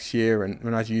to next year,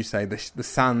 and as you say, the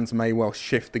sands may well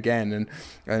shift again,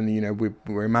 and you know,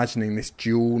 we're imagining this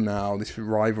duel now, this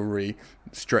rivalry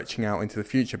stretching out into the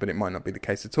future, but it might not be the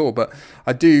case at all. But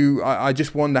I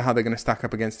just wonder how they're going to stack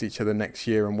up against each other next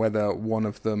year, and whether one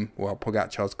of them, well,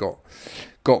 Pogačar's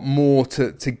got more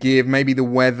to give. Maybe the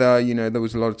weather, you know, there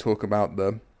was a lot of talk about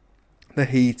the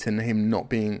heat and him not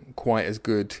being quite as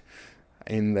good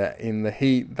in the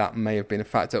heat. That may have been a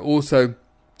factor. Also,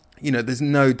 you know, there's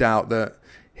no doubt that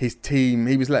his team,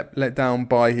 he was let down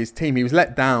by his team. He was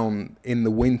let down in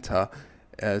the winter,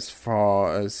 as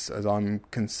far as I'm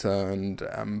concerned,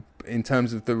 in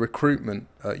terms of the recruitment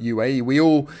at UAE.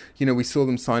 We saw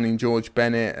them signing George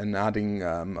Bennett and adding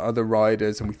other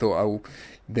riders, and we thought,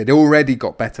 they'd already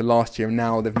got better last year, and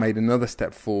now they've made another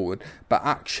step forward. But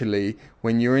actually,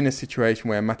 when you're in a situation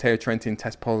where Matteo Trentin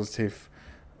tests positive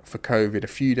for COVID a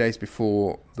few days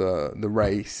before the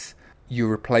race, you're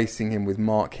replacing him with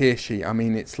Mark Hirschi. I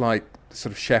mean, it's like the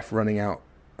sort of chef running out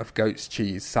of goat's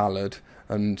cheese salad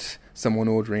and someone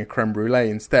ordering a creme brulee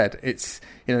instead. It's,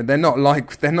 you know, they're not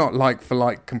like for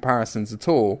like comparisons at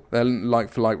all. They're like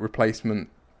for like replacement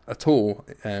at all.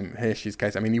 Hirschi's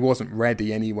case, I mean, he wasn't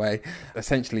ready anyway.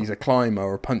 Essentially, he's a climber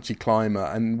or a punchy climber,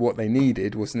 and what they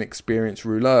needed was an experienced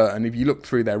rouleur. And if you look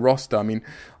through their roster, I mean,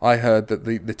 I heard that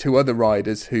the two other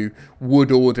riders who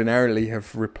would ordinarily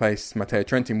have replaced Matteo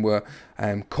Trentin were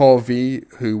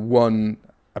Corvi, who won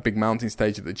a big mountain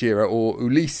stage at the Giro, or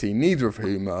Ulissi, neither of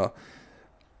whom are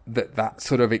that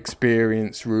sort of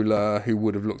experienced rouleur who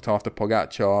would have looked after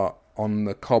Pogacar on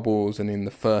the cobbles and in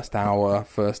the first hour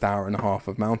and a half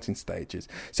of mountain stages.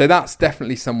 So that's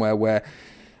definitely somewhere where,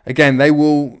 again,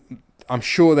 I'm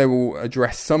sure they will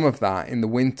address some of that in the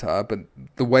winter, but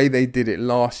the way they did it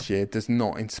last year does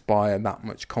not inspire that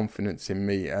much confidence in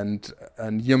me. And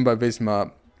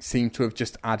Jumbo-Visma seem to have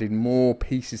just added more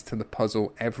pieces to the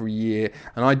puzzle every year.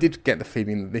 And I did get the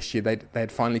feeling that this year they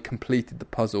had finally completed the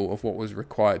puzzle of what was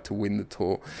required to win the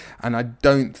Tour. And I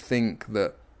don't think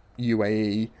that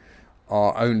UAE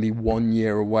are only 1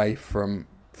 year away from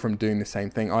doing the same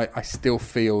thing. I still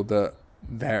feel that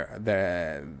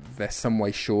they're some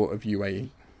way short of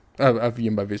of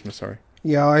Jumbo-Visma, sorry.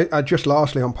 Yeah, I just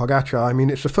lastly on Pogacar, I mean,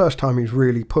 it's the first time he's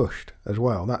really pushed as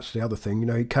well. That's the other thing. You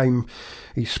know,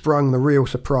 he sprung the real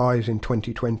surprise in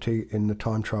 2020 in the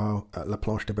time trial at La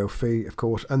Planche de Belfi, of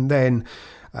course, and then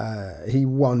he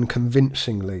won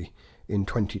convincingly in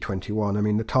 2021. I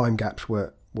mean, the time gaps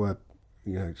were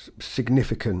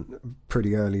significant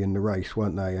pretty early in the race,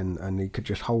 weren't they? And he could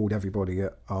just hold everybody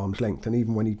at arm's length. And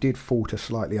even when he did falter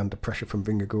slightly under pressure from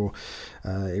Vingegaard,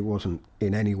 it wasn't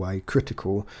in any way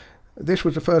critical. This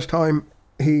was the first time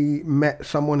he met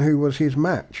someone who was his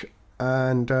match,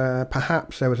 and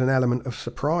perhaps there was an element of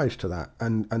surprise to that,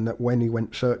 and that when he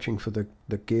went searching for the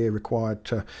gear required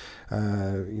to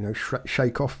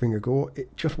shake off Vingegaard,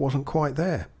 it just wasn't quite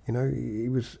there. You know, he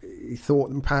thought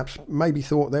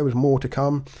there was more to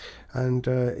come, and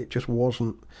it just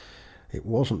wasn't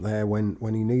there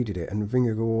when he needed it. And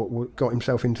Vingegaard got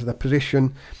himself into the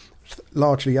position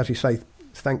largely, as you say,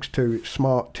 thanks to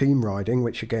smart team riding,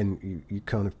 which again you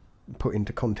kind of put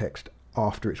into context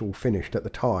after it's all finished. At the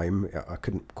time, I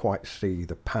couldn't quite see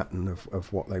the pattern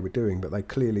of what they were doing, but they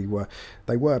clearly were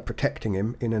protecting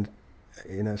him in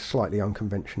a slightly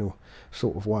unconventional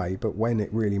sort of way. But when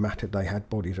it really mattered, they had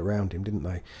bodies around him, didn't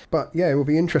they? But yeah, it will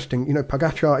be interesting. You know,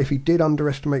 Pogacar, if he did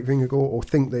underestimate Vingegaard or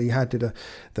think that he had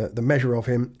the measure of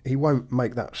him, he won't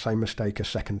make that same mistake a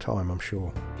second time, I'm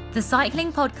sure. The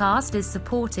Cycling Podcast is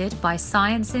supported by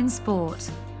Science in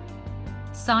Sport.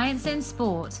 Science in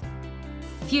Sport.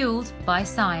 Fueled by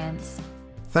science.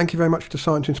 Thank you very much to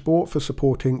Science in Sport for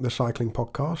supporting the Cycling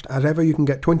Podcast. As ever, you can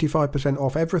get 25%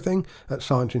 off everything at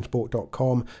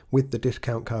scienceinsport.com with the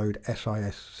discount code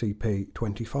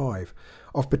SISCP25.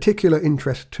 Of particular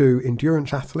interest to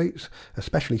endurance athletes,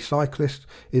 especially cyclists,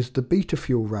 is the Beta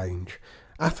Fuel range.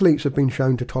 Athletes have been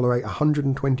shown to tolerate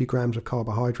 120 grams of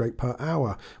carbohydrate per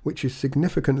hour, which is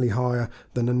significantly higher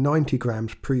than the 90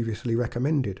 grams previously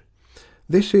recommended.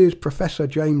 This is Professor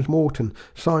James Morton,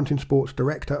 Science in Sport's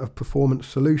Director of Performance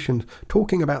Solutions,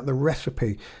 talking about the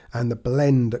recipe and the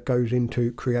blend that goes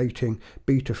into creating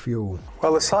Beta Fuel.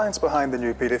 Well, the science behind the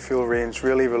new Beta Fuel range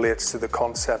really relates to the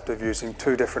concept of using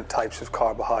two different types of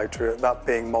carbohydrate, that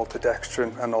being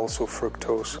maltodextrin and also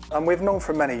fructose. And we've known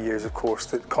for many years, of course,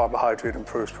 that carbohydrate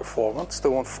improves performance,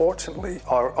 though unfortunately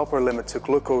our upper limit to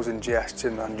glucose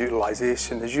ingestion and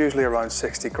utilisation is usually around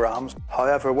 60 grams.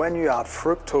 However, when you add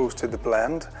fructose to the blend,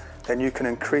 then you can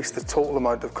increase the total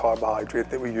amount of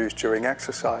carbohydrate that we use during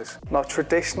exercise. Now,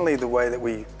 traditionally, the way that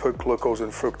we put glucose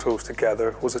and fructose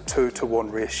together was a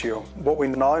 2-to-1 ratio. What we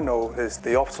now know is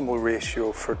the optimal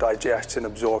ratio for digestion,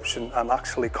 absorption, and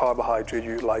actually carbohydrate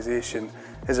utilization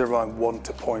is around 1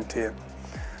 to 0.8.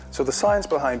 So the science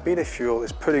behind Beta Fuel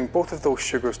is putting both of those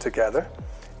sugars together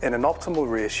in an optimal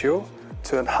ratio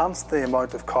to enhance the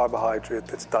amount of carbohydrate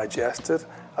that's digested,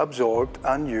 absorbed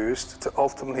and used to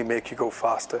ultimately make you go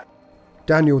faster.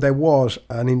 Daniel, there was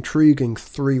an intriguing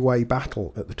three-way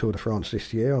battle at the Tour de France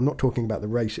this year. I'm not talking about the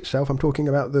race itself, I'm talking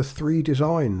about the three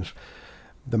designs,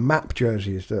 the map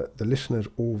jerseys that the listeners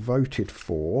all voted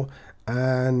for,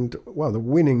 and, well, the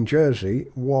winning jersey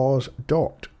was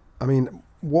Dot. I mean,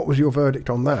 what was your verdict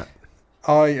on that?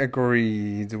 I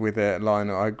agreed with it,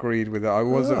 Lionel. I agreed with it. I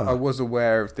was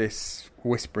aware of this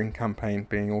whispering campaign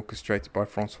being orchestrated by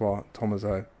Francois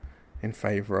Thomazeau in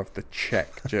favour of the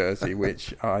Czech jersey,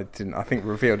 which I think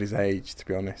revealed his age, to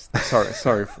be honest.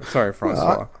 Sorry,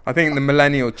 Francois. I think the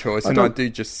millennial choice, and I do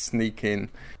just sneak in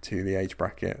to the age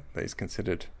bracket that is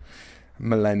considered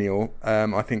millennial.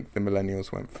 I think the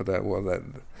millennials went for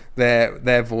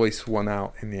their voice won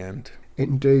out in the end.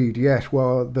 Indeed, yes.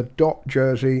 Well, the Dot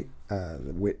jersey,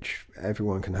 which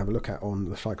everyone can have a look at on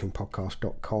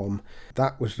thecyclingpodcast.com.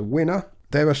 That was the winner.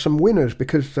 There are some winners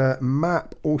because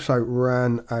MAP also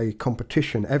ran a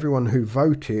competition. Everyone who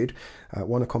voted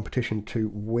won a competition to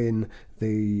win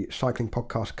the Cycling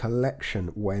Podcast collection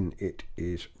when it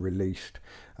is released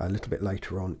a little bit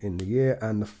later on in the year.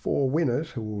 And the 4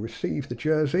 winners who will receive the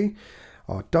jersey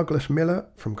are Douglas Miller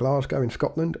from Glasgow in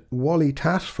Scotland, Wally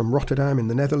Tass from Rotterdam in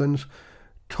the Netherlands,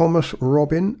 Thomas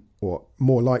Robin, or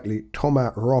more likely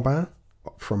Thomas Robin,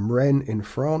 from Rennes in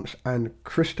France, and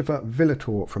Christopher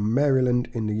Villator from Maryland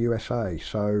in the USA.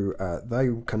 So they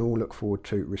can all look forward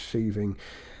to receiving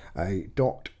a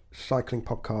docked Cycling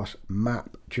Podcast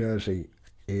MAP jersey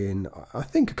in, I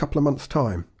think, a couple of months'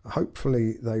 time.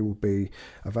 Hopefully they will be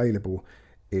available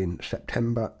in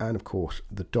September, and of course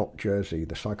the docked jersey,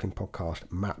 the Cycling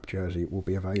Podcast MAP jersey, will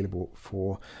be available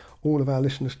for all of our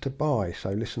listeners to buy.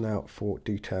 So listen out for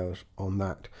details on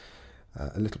that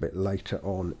a little bit later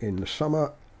on in the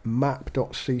summer.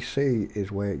 Map.cc is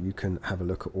where you can have a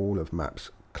look at all of MAP's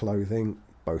clothing,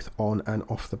 both on and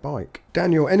off the bike.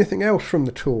 Daniel, anything else from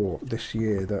the Tour this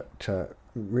year that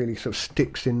really sort of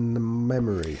sticks in the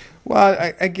memory? Well,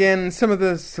 again, some of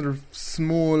the sort of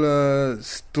smaller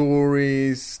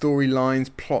storylines,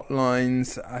 plot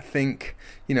lines, I think,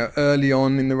 early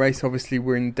on in the race, obviously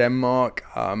we're in Denmark.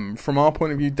 From our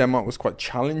point of view, Denmark was quite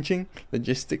challenging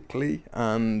logistically,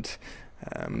 and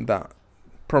that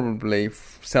probably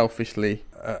selfishly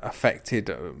affected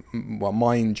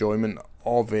my enjoyment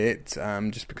of it,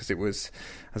 just because it was,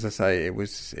 as I say, it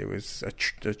was a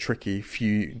tricky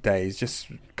few days just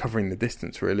covering the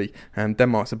distance, really. And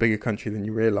Denmark's a bigger country than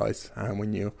you realise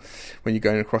when you're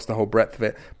going across the whole breadth of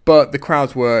it. But the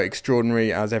crowds were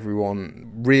extraordinary, as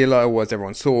everyone realised, as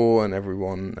everyone saw, and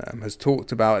everyone has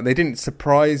talked about. They didn't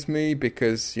surprise me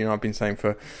because I've been saying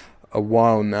for a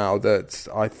while now that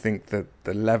I think that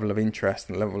the level of interest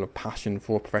and level of passion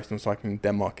for professional cycling in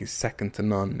Denmark is second to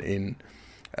none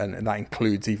and that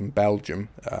includes even Belgium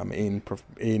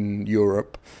in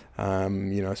Europe.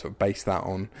 Sort of base that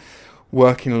on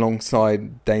working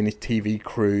alongside Danish TV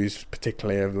crews,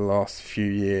 particularly over the last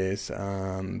few years,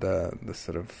 and the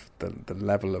sort of the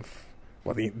level of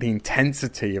the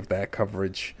intensity of their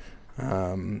coverage.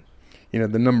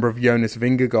 The number of Jonas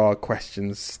Vingegaard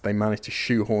questions they managed to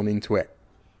shoehorn into it.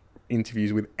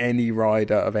 Interviews with any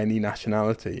rider of any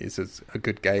nationality is a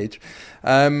good gauge.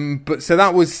 But so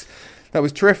that was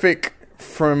terrific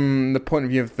from the point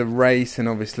of view of the race, and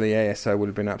obviously ASO would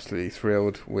have been absolutely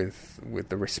thrilled with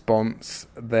the response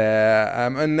there.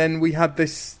 And then we had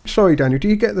this... Sorry, Daniel, do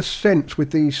you get the sense with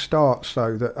these starts,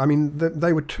 though, that,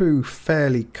 they were 2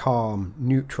 fairly calm,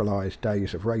 neutralised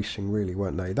days of racing, really,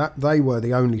 weren't they? They were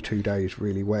the only 2 days,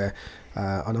 really, where...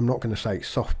 and I'm not going to say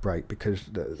soft break, because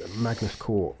Magnus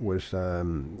Cort was,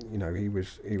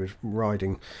 he was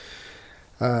riding...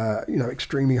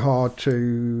 extremely hard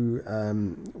to,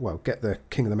 get the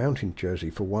King of the Mountain jersey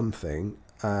for one thing.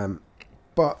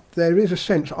 But there is a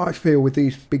sense, I feel, with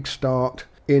these big start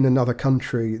in another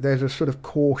country, there's a sort of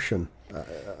caution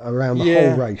around the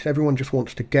whole race. Everyone just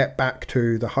wants to get back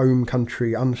to the home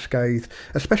country unscathed,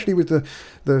 especially with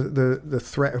the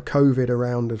threat of COVID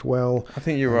around as well. I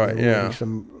think you're right, yeah.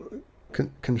 Some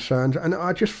concerns. And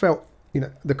I just felt,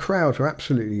 the crowds were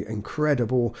absolutely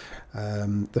incredible.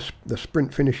 The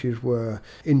sprint finishes were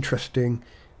interesting.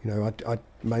 I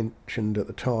mentioned at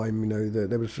the time, that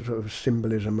there was a sort of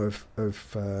symbolism of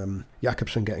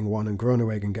Jakobsen getting one and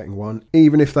Groenewegen getting one,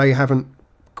 even if they haven't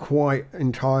quite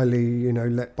entirely,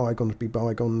 let bygones be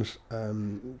bygones,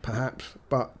 perhaps.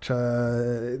 But,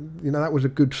 that was a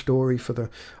good story for the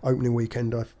opening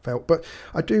weekend, I felt. But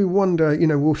I do wonder,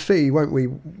 we'll see, won't we,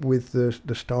 with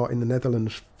the start in the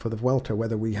Netherlands for the Vuelta,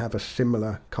 whether we have a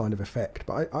similar kind of effect.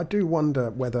 But I do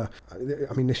wonder whether,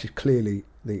 this is clearly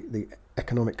the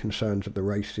economic concerns of the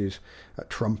races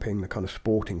trumping the kind of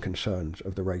sporting concerns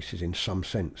of the races in some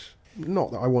sense.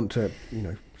 Not that I want to,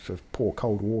 sort of pour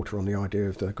cold water on the idea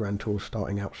of the Grand Tour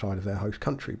starting outside of their host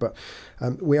country, but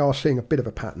we are seeing a bit of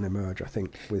a pattern emerge, I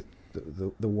think, with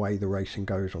the way the racing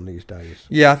goes on these days.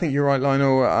 Yeah, I think you're right,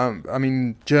 Lionel.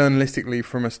 Journalistically,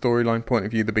 from a storyline point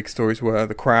of view, the big stories were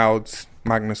the crowds,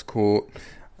 Magnus Cort,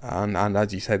 and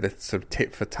as you say, the sort of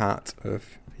tit for tat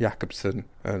of Jakobsen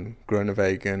and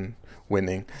Groenewegen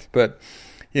winning. But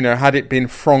had it been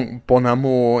Franck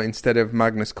Bonamour instead of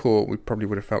Magnus Cort, we probably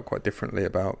would have felt quite differently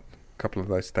about a couple of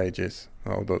those stages,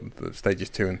 or the stages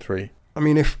 2 and 3.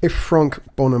 If Franck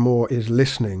Bonamour is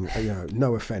listening,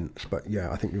 no offence, but yeah,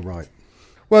 I think you're right.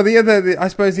 Well, I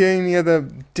suppose the only other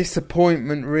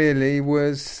disappointment really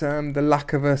was the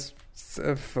lack of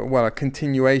a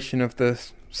continuation of the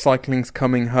Cycling's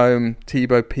Coming Home,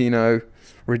 Thibaut Pinot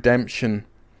redemption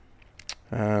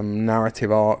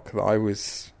narrative arc that I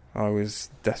was I was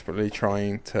desperately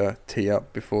trying to tee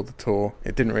up before the Tour.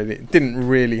 It didn't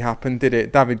really happen, did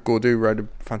it? David Gaudu rode a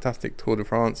fantastic Tour de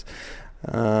France,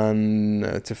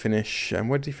 and to finish, and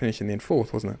where did he finish in the end?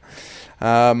 4th, wasn't it?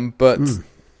 But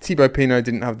Thibaut Pinot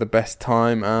didn't have the best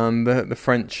time, and the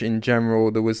French in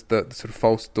general, there was the sort of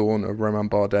false dawn of Romain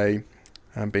Bardet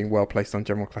being well placed on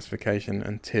general classification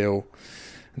until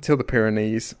the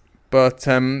Pyrenees. But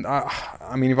I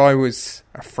mean, if I was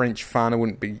a French fan, I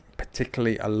wouldn't be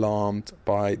particularly alarmed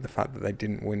by the fact that they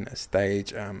didn't win a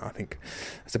stage. I think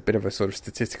it's a bit of a sort of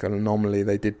statistical anomaly.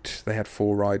 They had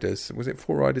 4 riders. Was it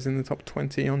 4 riders in the top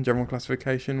 20 on general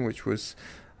classification, which was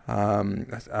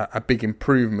a big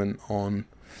improvement on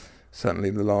certainly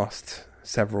the last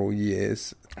several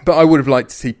years. But I would have liked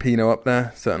to see Pinot up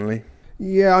there, certainly.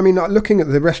 Yeah, I mean, looking at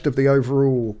the rest of the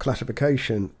overall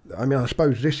classification, I mean, I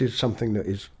suppose this is something that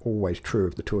is always true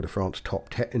of the Tour de France top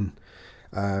 10,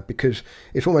 because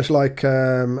it's almost like,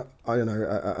 I don't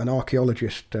know, an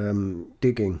archaeologist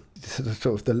digging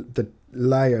sort of the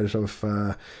layers of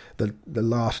the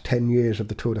last 10 years of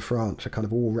the Tour de France are kind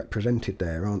of all represented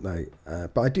there, aren't they?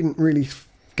 But I didn't really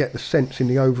get the sense in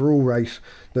the overall race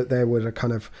that there was a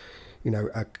kind of, you know,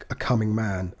 a coming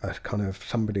man, a kind of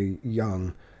somebody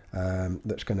young,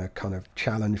 that's going to kind of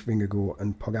challenge Vingegaard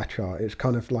and Pogačar. It's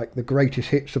kind of like the greatest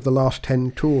hits of the last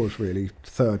 10 tours, really,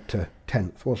 3rd to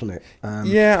 10th, wasn't it?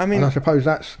 Yeah, I mean, and I suppose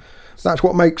that's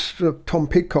what makes Tom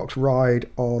Pidcock's ride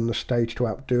on the stage to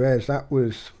Alpe d'Huez. That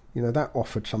was, you know, that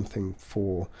offered something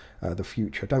for the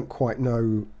future. I don't quite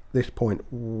know this point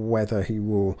whether he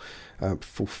will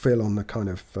fulfill on the kind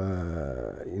of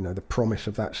you know, the promise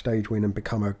of that stage win and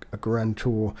become a Grand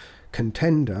Tour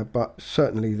contender, but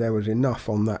certainly there was enough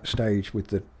on that stage with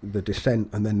the descent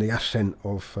and then the ascent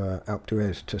of Alpe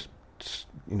d'Huez to,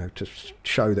 you know, to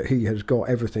show that he has got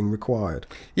everything required.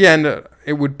 Yeah, and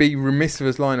it would be remiss of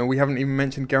us, Lionel, we haven't even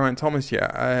mentioned Geraint Thomas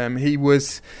yet. He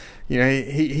was, you know,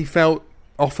 he felt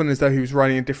often as though he was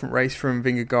riding a different race from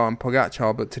Vingegaard and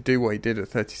Pogačar, but to do what he did at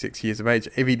 36 years of age,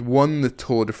 if he'd won the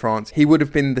Tour de France, he would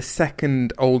have been the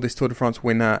 2nd oldest Tour de France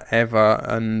winner ever,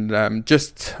 and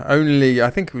just only,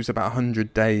 I think it was about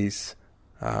 100 days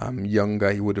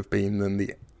younger he would have been than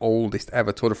the oldest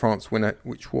ever Tour de France winner,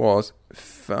 which was,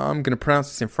 I'm going to pronounce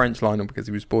this in French, Lionel, because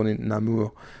he was born in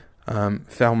Namur,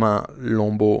 Firmin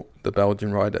Lambeau, the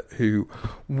Belgian rider, who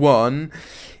won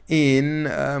in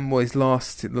the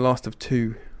last of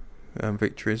 2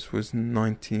 victories was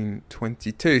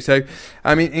 1922. So,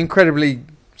 I mean, incredibly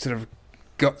sort of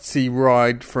gutsy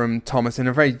ride from Thomas, and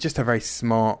a very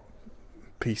smart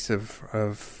piece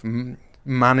of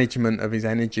management of his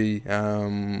energy,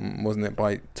 wasn't it,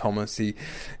 by Thomas? He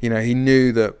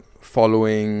knew that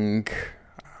following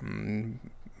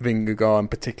Vingegaard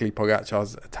and particularly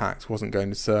Pogačar's attacks wasn't going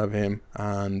to serve him,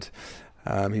 and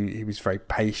he was very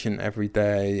patient every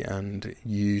day and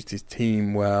used his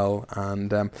team well.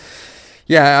 And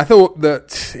I thought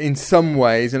that in some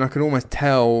ways, and I could almost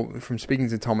tell from speaking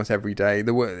to Thomas every day,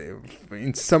 there were,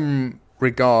 in some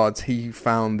regards, he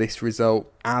found this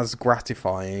result as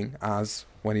gratifying as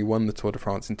when he won the Tour de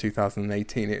France in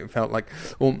 2018. It felt like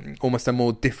almost a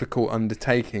more difficult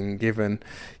undertaking, given,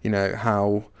 you know,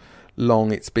 how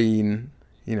long it's been,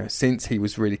 you know, since he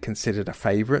was really considered a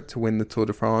favourite to win the Tour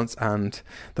de France, and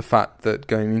the fact that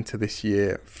going into this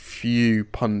year, few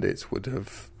pundits would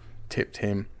have tipped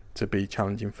him to be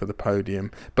challenging for the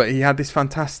podium. But he had this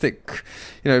fantastic,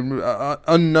 you know,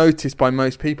 unnoticed by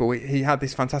most people, he had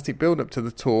this fantastic build-up to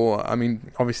the Tour. I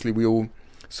mean, obviously we all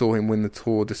saw him win the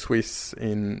Tour de Suisse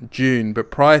in June, but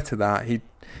prior to that,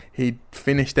 he'd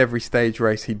finished every stage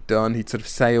race he'd done. He'd sort of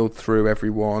sailed through every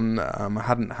one.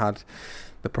 Hadn't had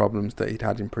the problems that he'd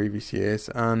had in previous years,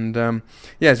 and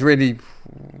it's really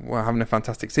having a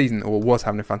fantastic season, or was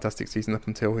having a fantastic season up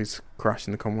until his crash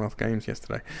in the Commonwealth Games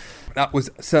yesterday. That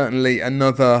was certainly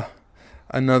another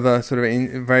sort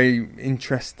of very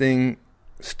interesting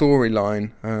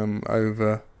storyline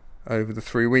over the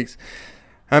 3 weeks.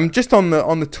 Just on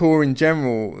the tour in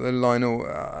general, Lionel,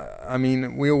 I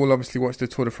mean, we all obviously watched the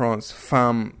Tour de France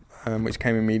Femmes, which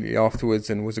came immediately afterwards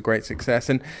and was a great success.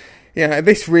 And yeah,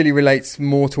 this really relates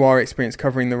more to our experience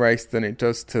covering the race than it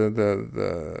does to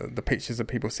the pictures that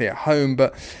people see at home.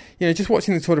 But, you know, just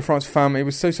watching the Tour de France Femmes, it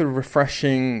was so sort of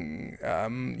refreshing,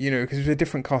 you know, because it was a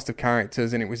different cast of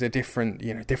characters, and it was a different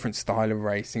style of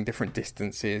racing, different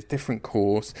distances, different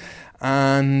course.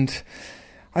 And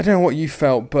I don't know what you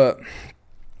felt, but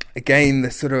again,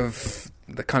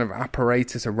 the kind of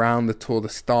apparatus around the Tour, the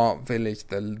start village,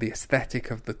 the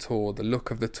aesthetic of the Tour, the look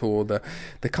of the Tour,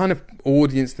 the kind of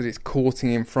audience that it's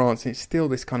courting in France, it's still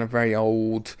this kind of very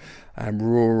old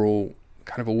rural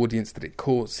kind of audience that it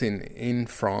courts in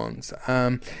France.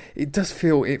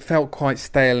 It felt quite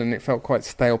stale, and it felt quite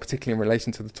stale, particularly in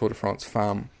relation to the Tour de France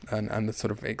Femmes and the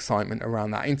sort of excitement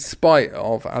around that, in spite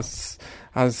of,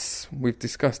 as we've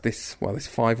discussed, this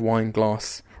 5 wine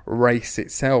glass race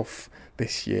itself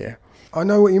this year. I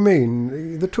know what you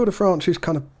mean. The Tour de France is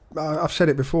kind of, I've said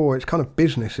it before, it's kind of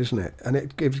business, isn't it? And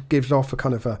it gives off a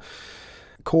kind of a,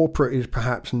 corporate is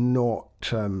perhaps not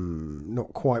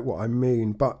quite what I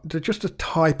mean, but they're just a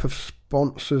type of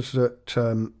sponsors that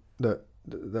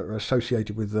are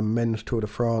associated with the men's Tour de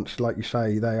France. Like you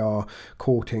say, they are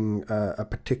courting a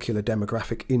particular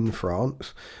demographic in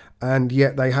France, and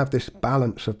yet they have this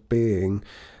balance of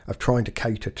trying to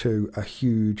cater to a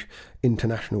huge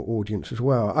international audience as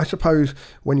well. I suppose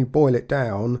when you boil it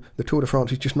down, the Tour de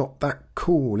France is just not that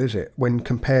cool, is it? When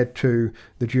compared to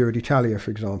the Giro d'Italia, for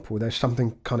example, there's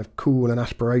something kind of cool and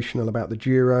aspirational about the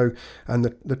Giro, and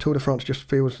the Tour de France just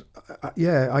feels,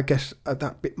 I guess,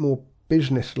 that bit more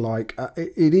business-like.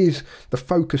 It is, the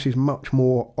focus is much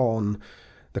more on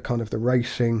the kind of the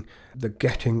racing, the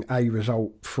getting a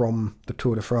result from the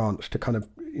Tour de France to kind of,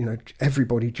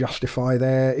 everybody justify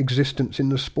their existence in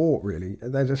the sport, really.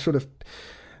 There's a sort of,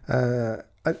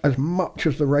 as much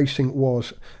as the racing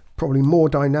was probably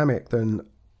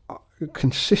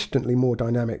consistently more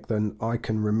dynamic than I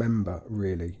can remember,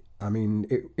 really. I mean,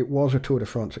 it was a Tour de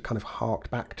France that kind of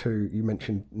harked back to, you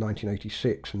mentioned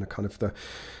 1986 and the kind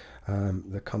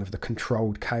of the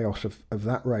controlled chaos of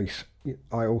that race.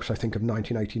 I also think of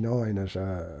 1989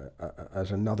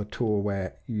 as another tour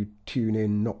where you tune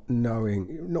in not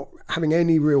having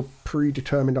any real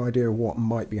predetermined idea of what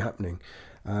might be happening,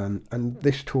 and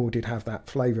this tour did have that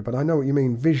flavour. But I know what you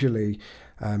mean visually.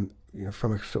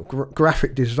 From a sort of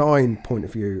graphic design point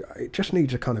of view, it just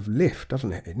needs a kind of lift,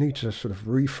 doesn't it? It needs a sort of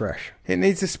refresh. It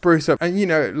needs a spruce up. And,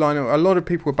 Lionel, a lot of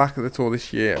people were back at the Tour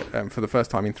this year for the first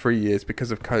time in 3 years because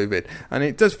of COVID. And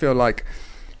it does feel like,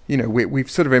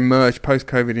 we've sort of emerged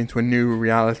post-COVID into a new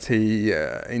reality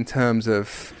in terms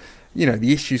of,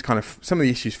 the issues, some of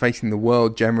the issues facing the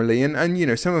world generally.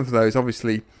 And some of those,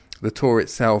 obviously, the Tour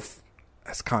itself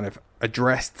has kind of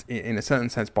addressed in a certain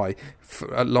sense by,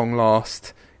 at long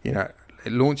last,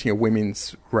 launching a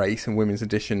women's race and women's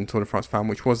edition Tour de France Femmes,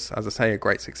 which was, as I say, a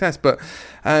great success. But,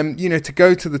 to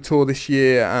go to the Tour this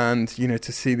year and,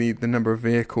 to see the number of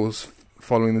vehicles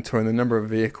following the Tour and the number of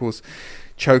vehicles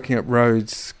choking up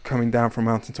roads, coming down from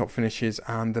mountaintop finishes,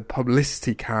 and the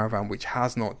publicity caravan, which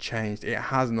has not changed. It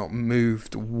has not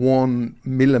moved 1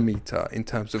 millimetre in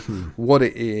terms of what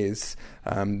it is,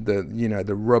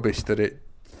 the rubbish that it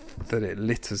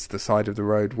litters the side of the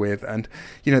road with. And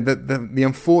the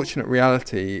unfortunate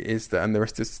reality is that, and there are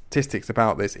statistics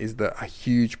about this, is that a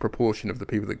huge proportion of the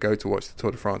people that go to watch the Tour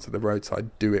de France at the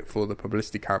roadside do it for the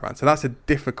publicity caravan. So that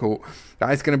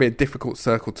is going to be a difficult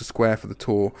circle to square for the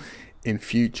Tour in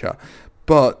future.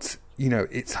 But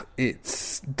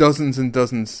it's dozens and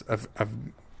dozens of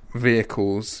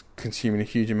vehicles consuming a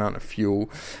huge amount of fuel,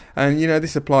 and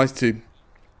this applies to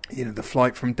the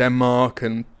flight from Denmark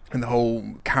and the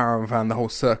whole caravan, the whole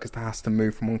circus that has to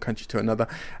move from one country to another.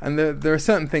 And there are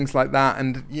certain things like that,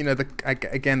 and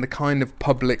the kind of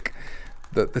public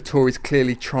that the Tour is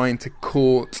clearly trying to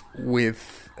court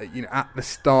with, at the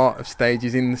start of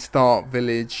stages, in the start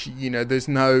village. There's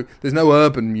no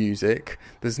urban music.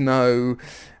 There's no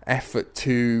effort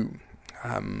to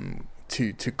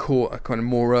court a kind of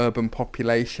more urban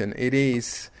population. It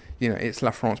is, it's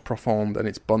La France Profonde, and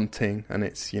it's bunting, and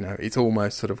it's, it's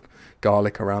almost sort of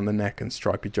garlic around the neck and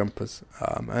stripy jumpers,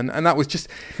 and that was just,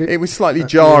 it was slightly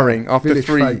jarring after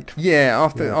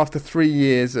after 3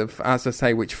 years of, as I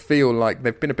say, which feel like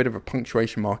they've been a bit of a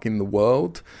punctuation mark in the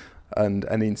world and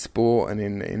in sport and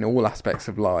in all aspects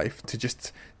of life, to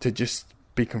just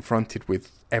be confronted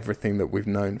with everything that we've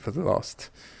known for the last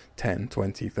 10,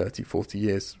 20, 30, 40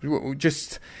 years.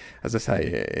 Just, as I say,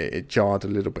 it jarred a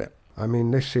little bit. I mean,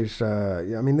 this is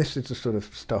the sort of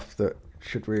stuff that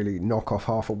should really knock off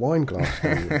half a wine glass,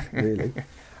 really.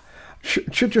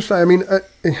 Should just say, I mean,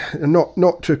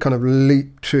 not to kind of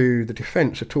leap to the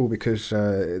defence at all, because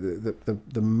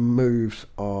the moves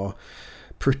are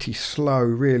pretty slow,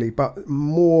 really. But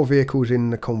more vehicles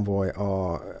in the convoy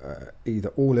are either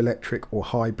all electric or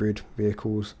hybrid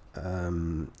vehicles. I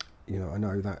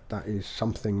know that is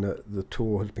something that the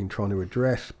Tour has been trying to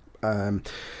address.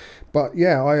 But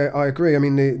yeah, I agree. I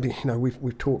mean,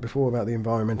 we've talked before about the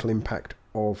environmental impact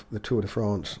of the Tour de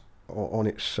France on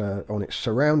its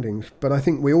surroundings, but I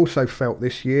think we also felt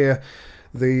this year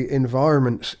the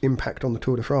environment's impact on the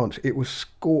Tour de France. It was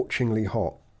scorchingly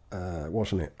hot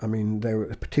wasn't it? I mean, there were,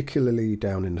 particularly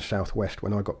down in the southwest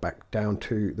when I got back down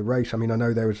to the race. I mean, I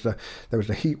know there was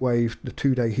the heat wave, the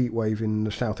 2-day heat wave in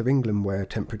the south of England where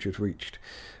temperatures reached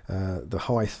the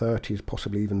high 30s,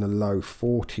 possibly even the low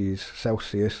 40s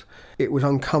Celsius. It was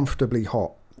uncomfortably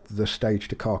hot, the stage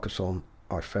to Carcassonne,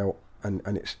 I felt, and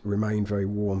it's remained very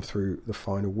warm through the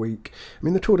final week. I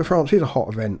mean, the Tour de France is a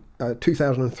hot event.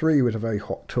 2003 was a very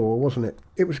hot tour, wasn't it?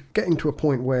 It was getting to a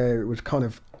point where it was kind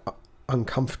of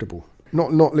uncomfortable,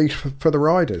 not least for the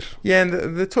riders. Yeah,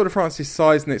 and the Tour de France's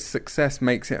size and its success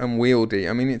makes it unwieldy.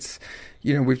 I mean, it's,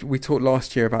 you know, we talked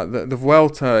last year about the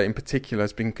Vuelta in particular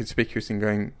has been conspicuous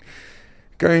in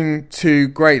going to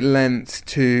great lengths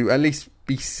to at least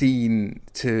be seen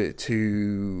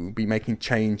to be making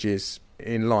changes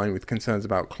in line with concerns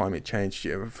about climate change.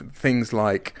 Things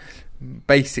like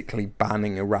basically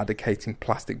eradicating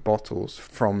plastic bottles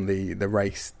from the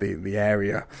race, the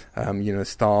area,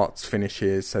 starts,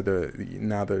 finishes, so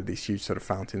now there are these huge sort of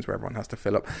fountains where everyone has to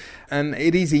fill up. And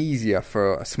it is easier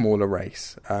for a smaller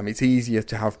race. It's easier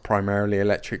to have primarily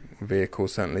electric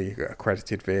vehicles, certainly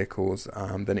accredited vehicles,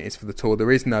 than it is for the Tour.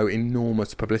 There is no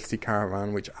enormous publicity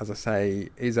caravan, which, as I say,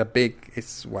 is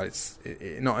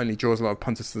it not only draws a lot of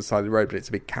punters to the side of the road, but it's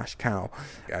a big cash cow.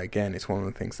 Again, it's one of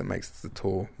the things that makes the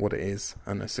Tour what it is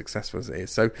and as successful as it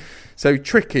is. So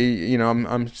tricky, you know,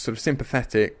 I'm sort of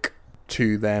sympathetic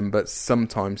to them, but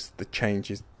sometimes the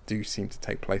changes do seem to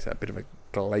take place at a bit of a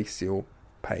glacial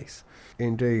pace.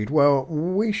 Indeed. Well,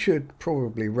 we should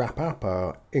probably wrap up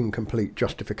our incomplete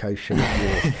justification of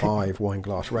your 5 wine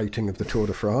glass rating of the Tour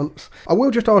de France. I will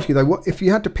just ask you though, if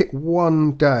you had to pick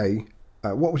one day,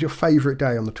 what was your favourite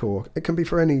day on the Tour? It can be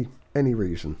for any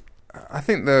reason. I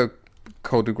think the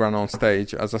Col du Granon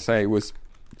stage, as I say,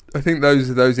 I think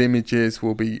those images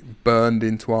will be burned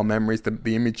into our memories.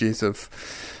 The images of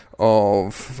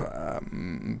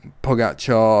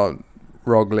Pogacar,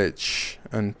 Roglic,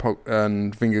 and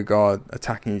Vingegaard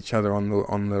attacking each other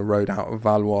on the road out of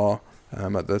Valois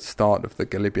at the start of the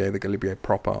Galibier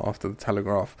proper after the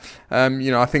Telegraph.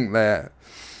 I think they're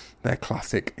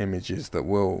classic images that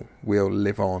will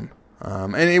live on.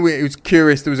 And it was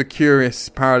curious. There was a curious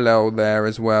parallel there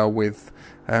as well with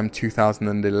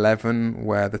 2011,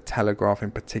 where the Telegraph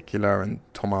in particular and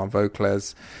Thomas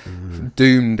Vauclair's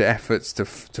doomed efforts to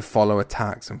follow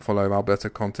attacks and follow Alberto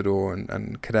Contador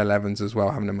and Cadel Evans as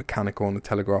well, having a mechanical on the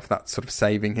Telegraph, that sort of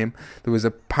saving him. There was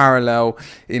a parallel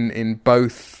in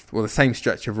both, the same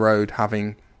stretch of road,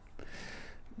 having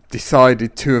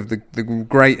decided two of the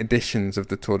great editions of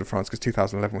the Tour de France, because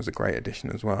 2011 was a great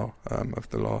edition as well, of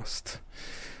the last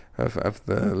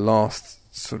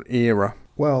sort of era.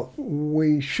 Well,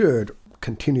 we should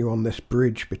continue on this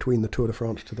bridge between the Tour de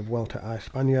France to the Vuelta a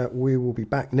España. We will be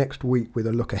back next week with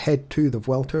a look ahead to the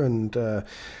Vuelta and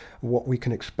what we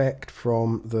can expect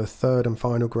from the third and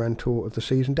final Grand Tour of the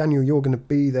season. Daniel, you're going to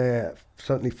be there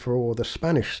certainly for the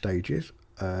Spanish stages.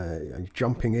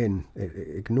 Jumping in,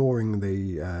 ignoring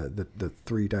the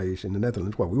 3 days in the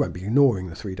Netherlands. Well, we won't be ignoring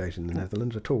the 3 days in the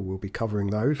Netherlands at all. We'll be covering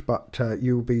those, but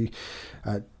you'll be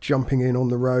jumping in on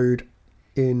the road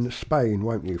in Spain,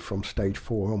 won't you, from stage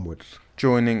 4 onwards?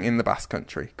 Joining in the Basque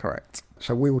Country, correct.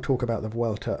 So we will talk about the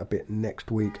Vuelta a bit next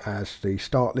week as the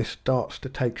start list starts to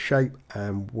take shape,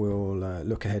 and we'll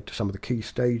look ahead to some of the key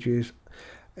stages.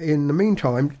 In the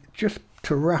meantime, just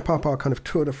to wrap up our kind of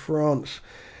Tour de France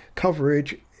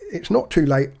coverage, it's not too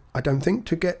late, I don't think,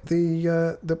 to get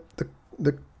the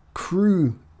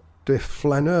Cru de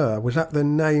Flaneur. Was that the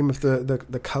name of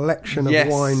the collection of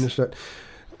wines that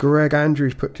Greg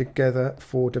Andrews put together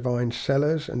for Divine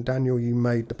Cellars? And Daniel, you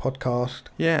made the podcast.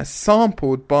 Yeah,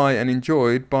 sampled by and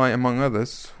enjoyed by, among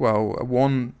others,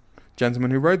 one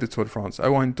gentleman who rode the Tour de France.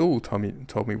 Owain Doull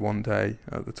told me one day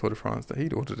at the Tour de France that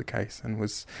he'd ordered a case and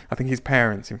I think his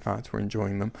parents, in fact, were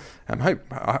enjoying them. I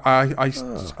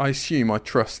assume, I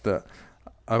trust that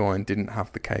Owain didn't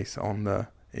have the case on the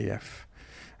EF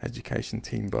education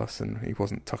team bus and he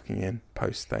wasn't tucking in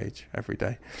post-stage every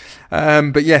day.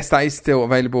 But yes, that is still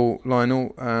available,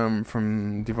 Lionel,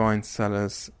 from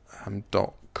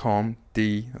divinecellars.com.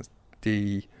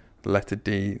 Letter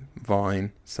D,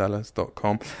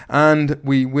 vinecellars.com, and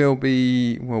we'll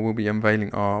be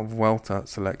unveiling our Vuelta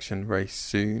selection very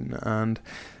soon, and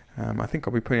I think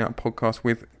I'll be putting out a podcast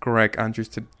with Greg Andrews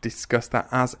to discuss that.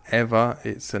 As ever,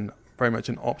 it's very much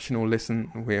an optional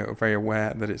listen. We're very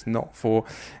aware that it's not for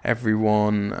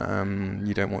everyone.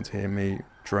 You don't want to hear me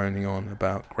droning on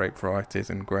about grape varieties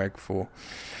and Greg for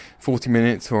 40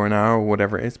 minutes or an hour or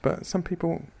whatever it is, but some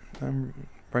people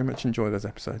very much enjoy those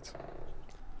episodes.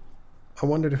 I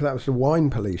wondered if that was the wine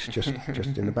police just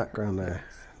in the background there.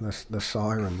 The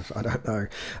sirens, I don't know.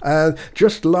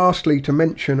 Just lastly, to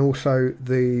mention also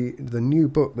the new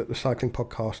book that the Cycling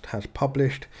Podcast has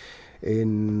published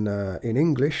in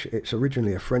English. It's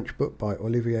originally a French book by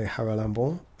Olivier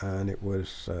Haralambon, and it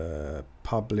was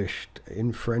published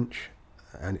in French,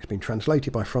 and it's been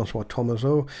translated by Francois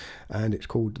Thomazeau, and it's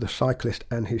called The Cyclist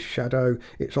and His Shadow.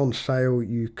 It's on sale.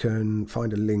 You can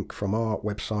find a link from our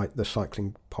website,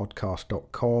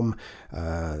 thecyclingpodcast.com.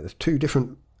 There's two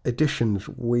different editions.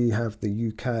 We have the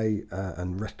UK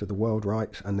and rest of the world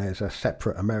rights, and there's a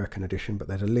separate American edition, but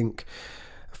there's a link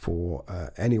for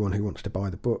anyone who wants to buy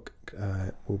the book.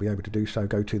 Will be able to do so.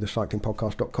 Go to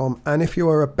thecyclingpodcast.com, and if you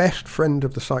are a best friend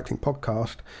of the Cycling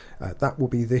Podcast, that will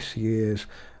be this year's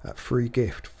free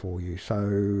gift for you. So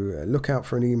look out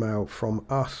for an email from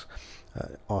us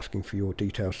asking for your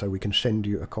details so we can send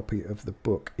you a copy of the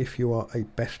book if you are a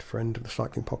best friend of the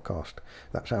Cycling Podcast.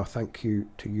 That's our thank you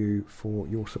to you for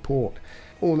your support.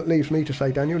 All that leaves me to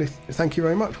say, Daniel, is thank you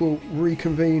very much. We'll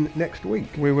reconvene next week.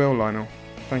 We will, Lionel.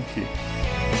 Thank you.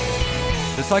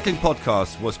 The Cycling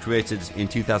Podcast was created in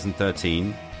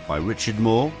 2013 by Richard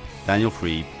Moore, Daniel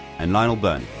Friebe and Lionel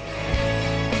Burney.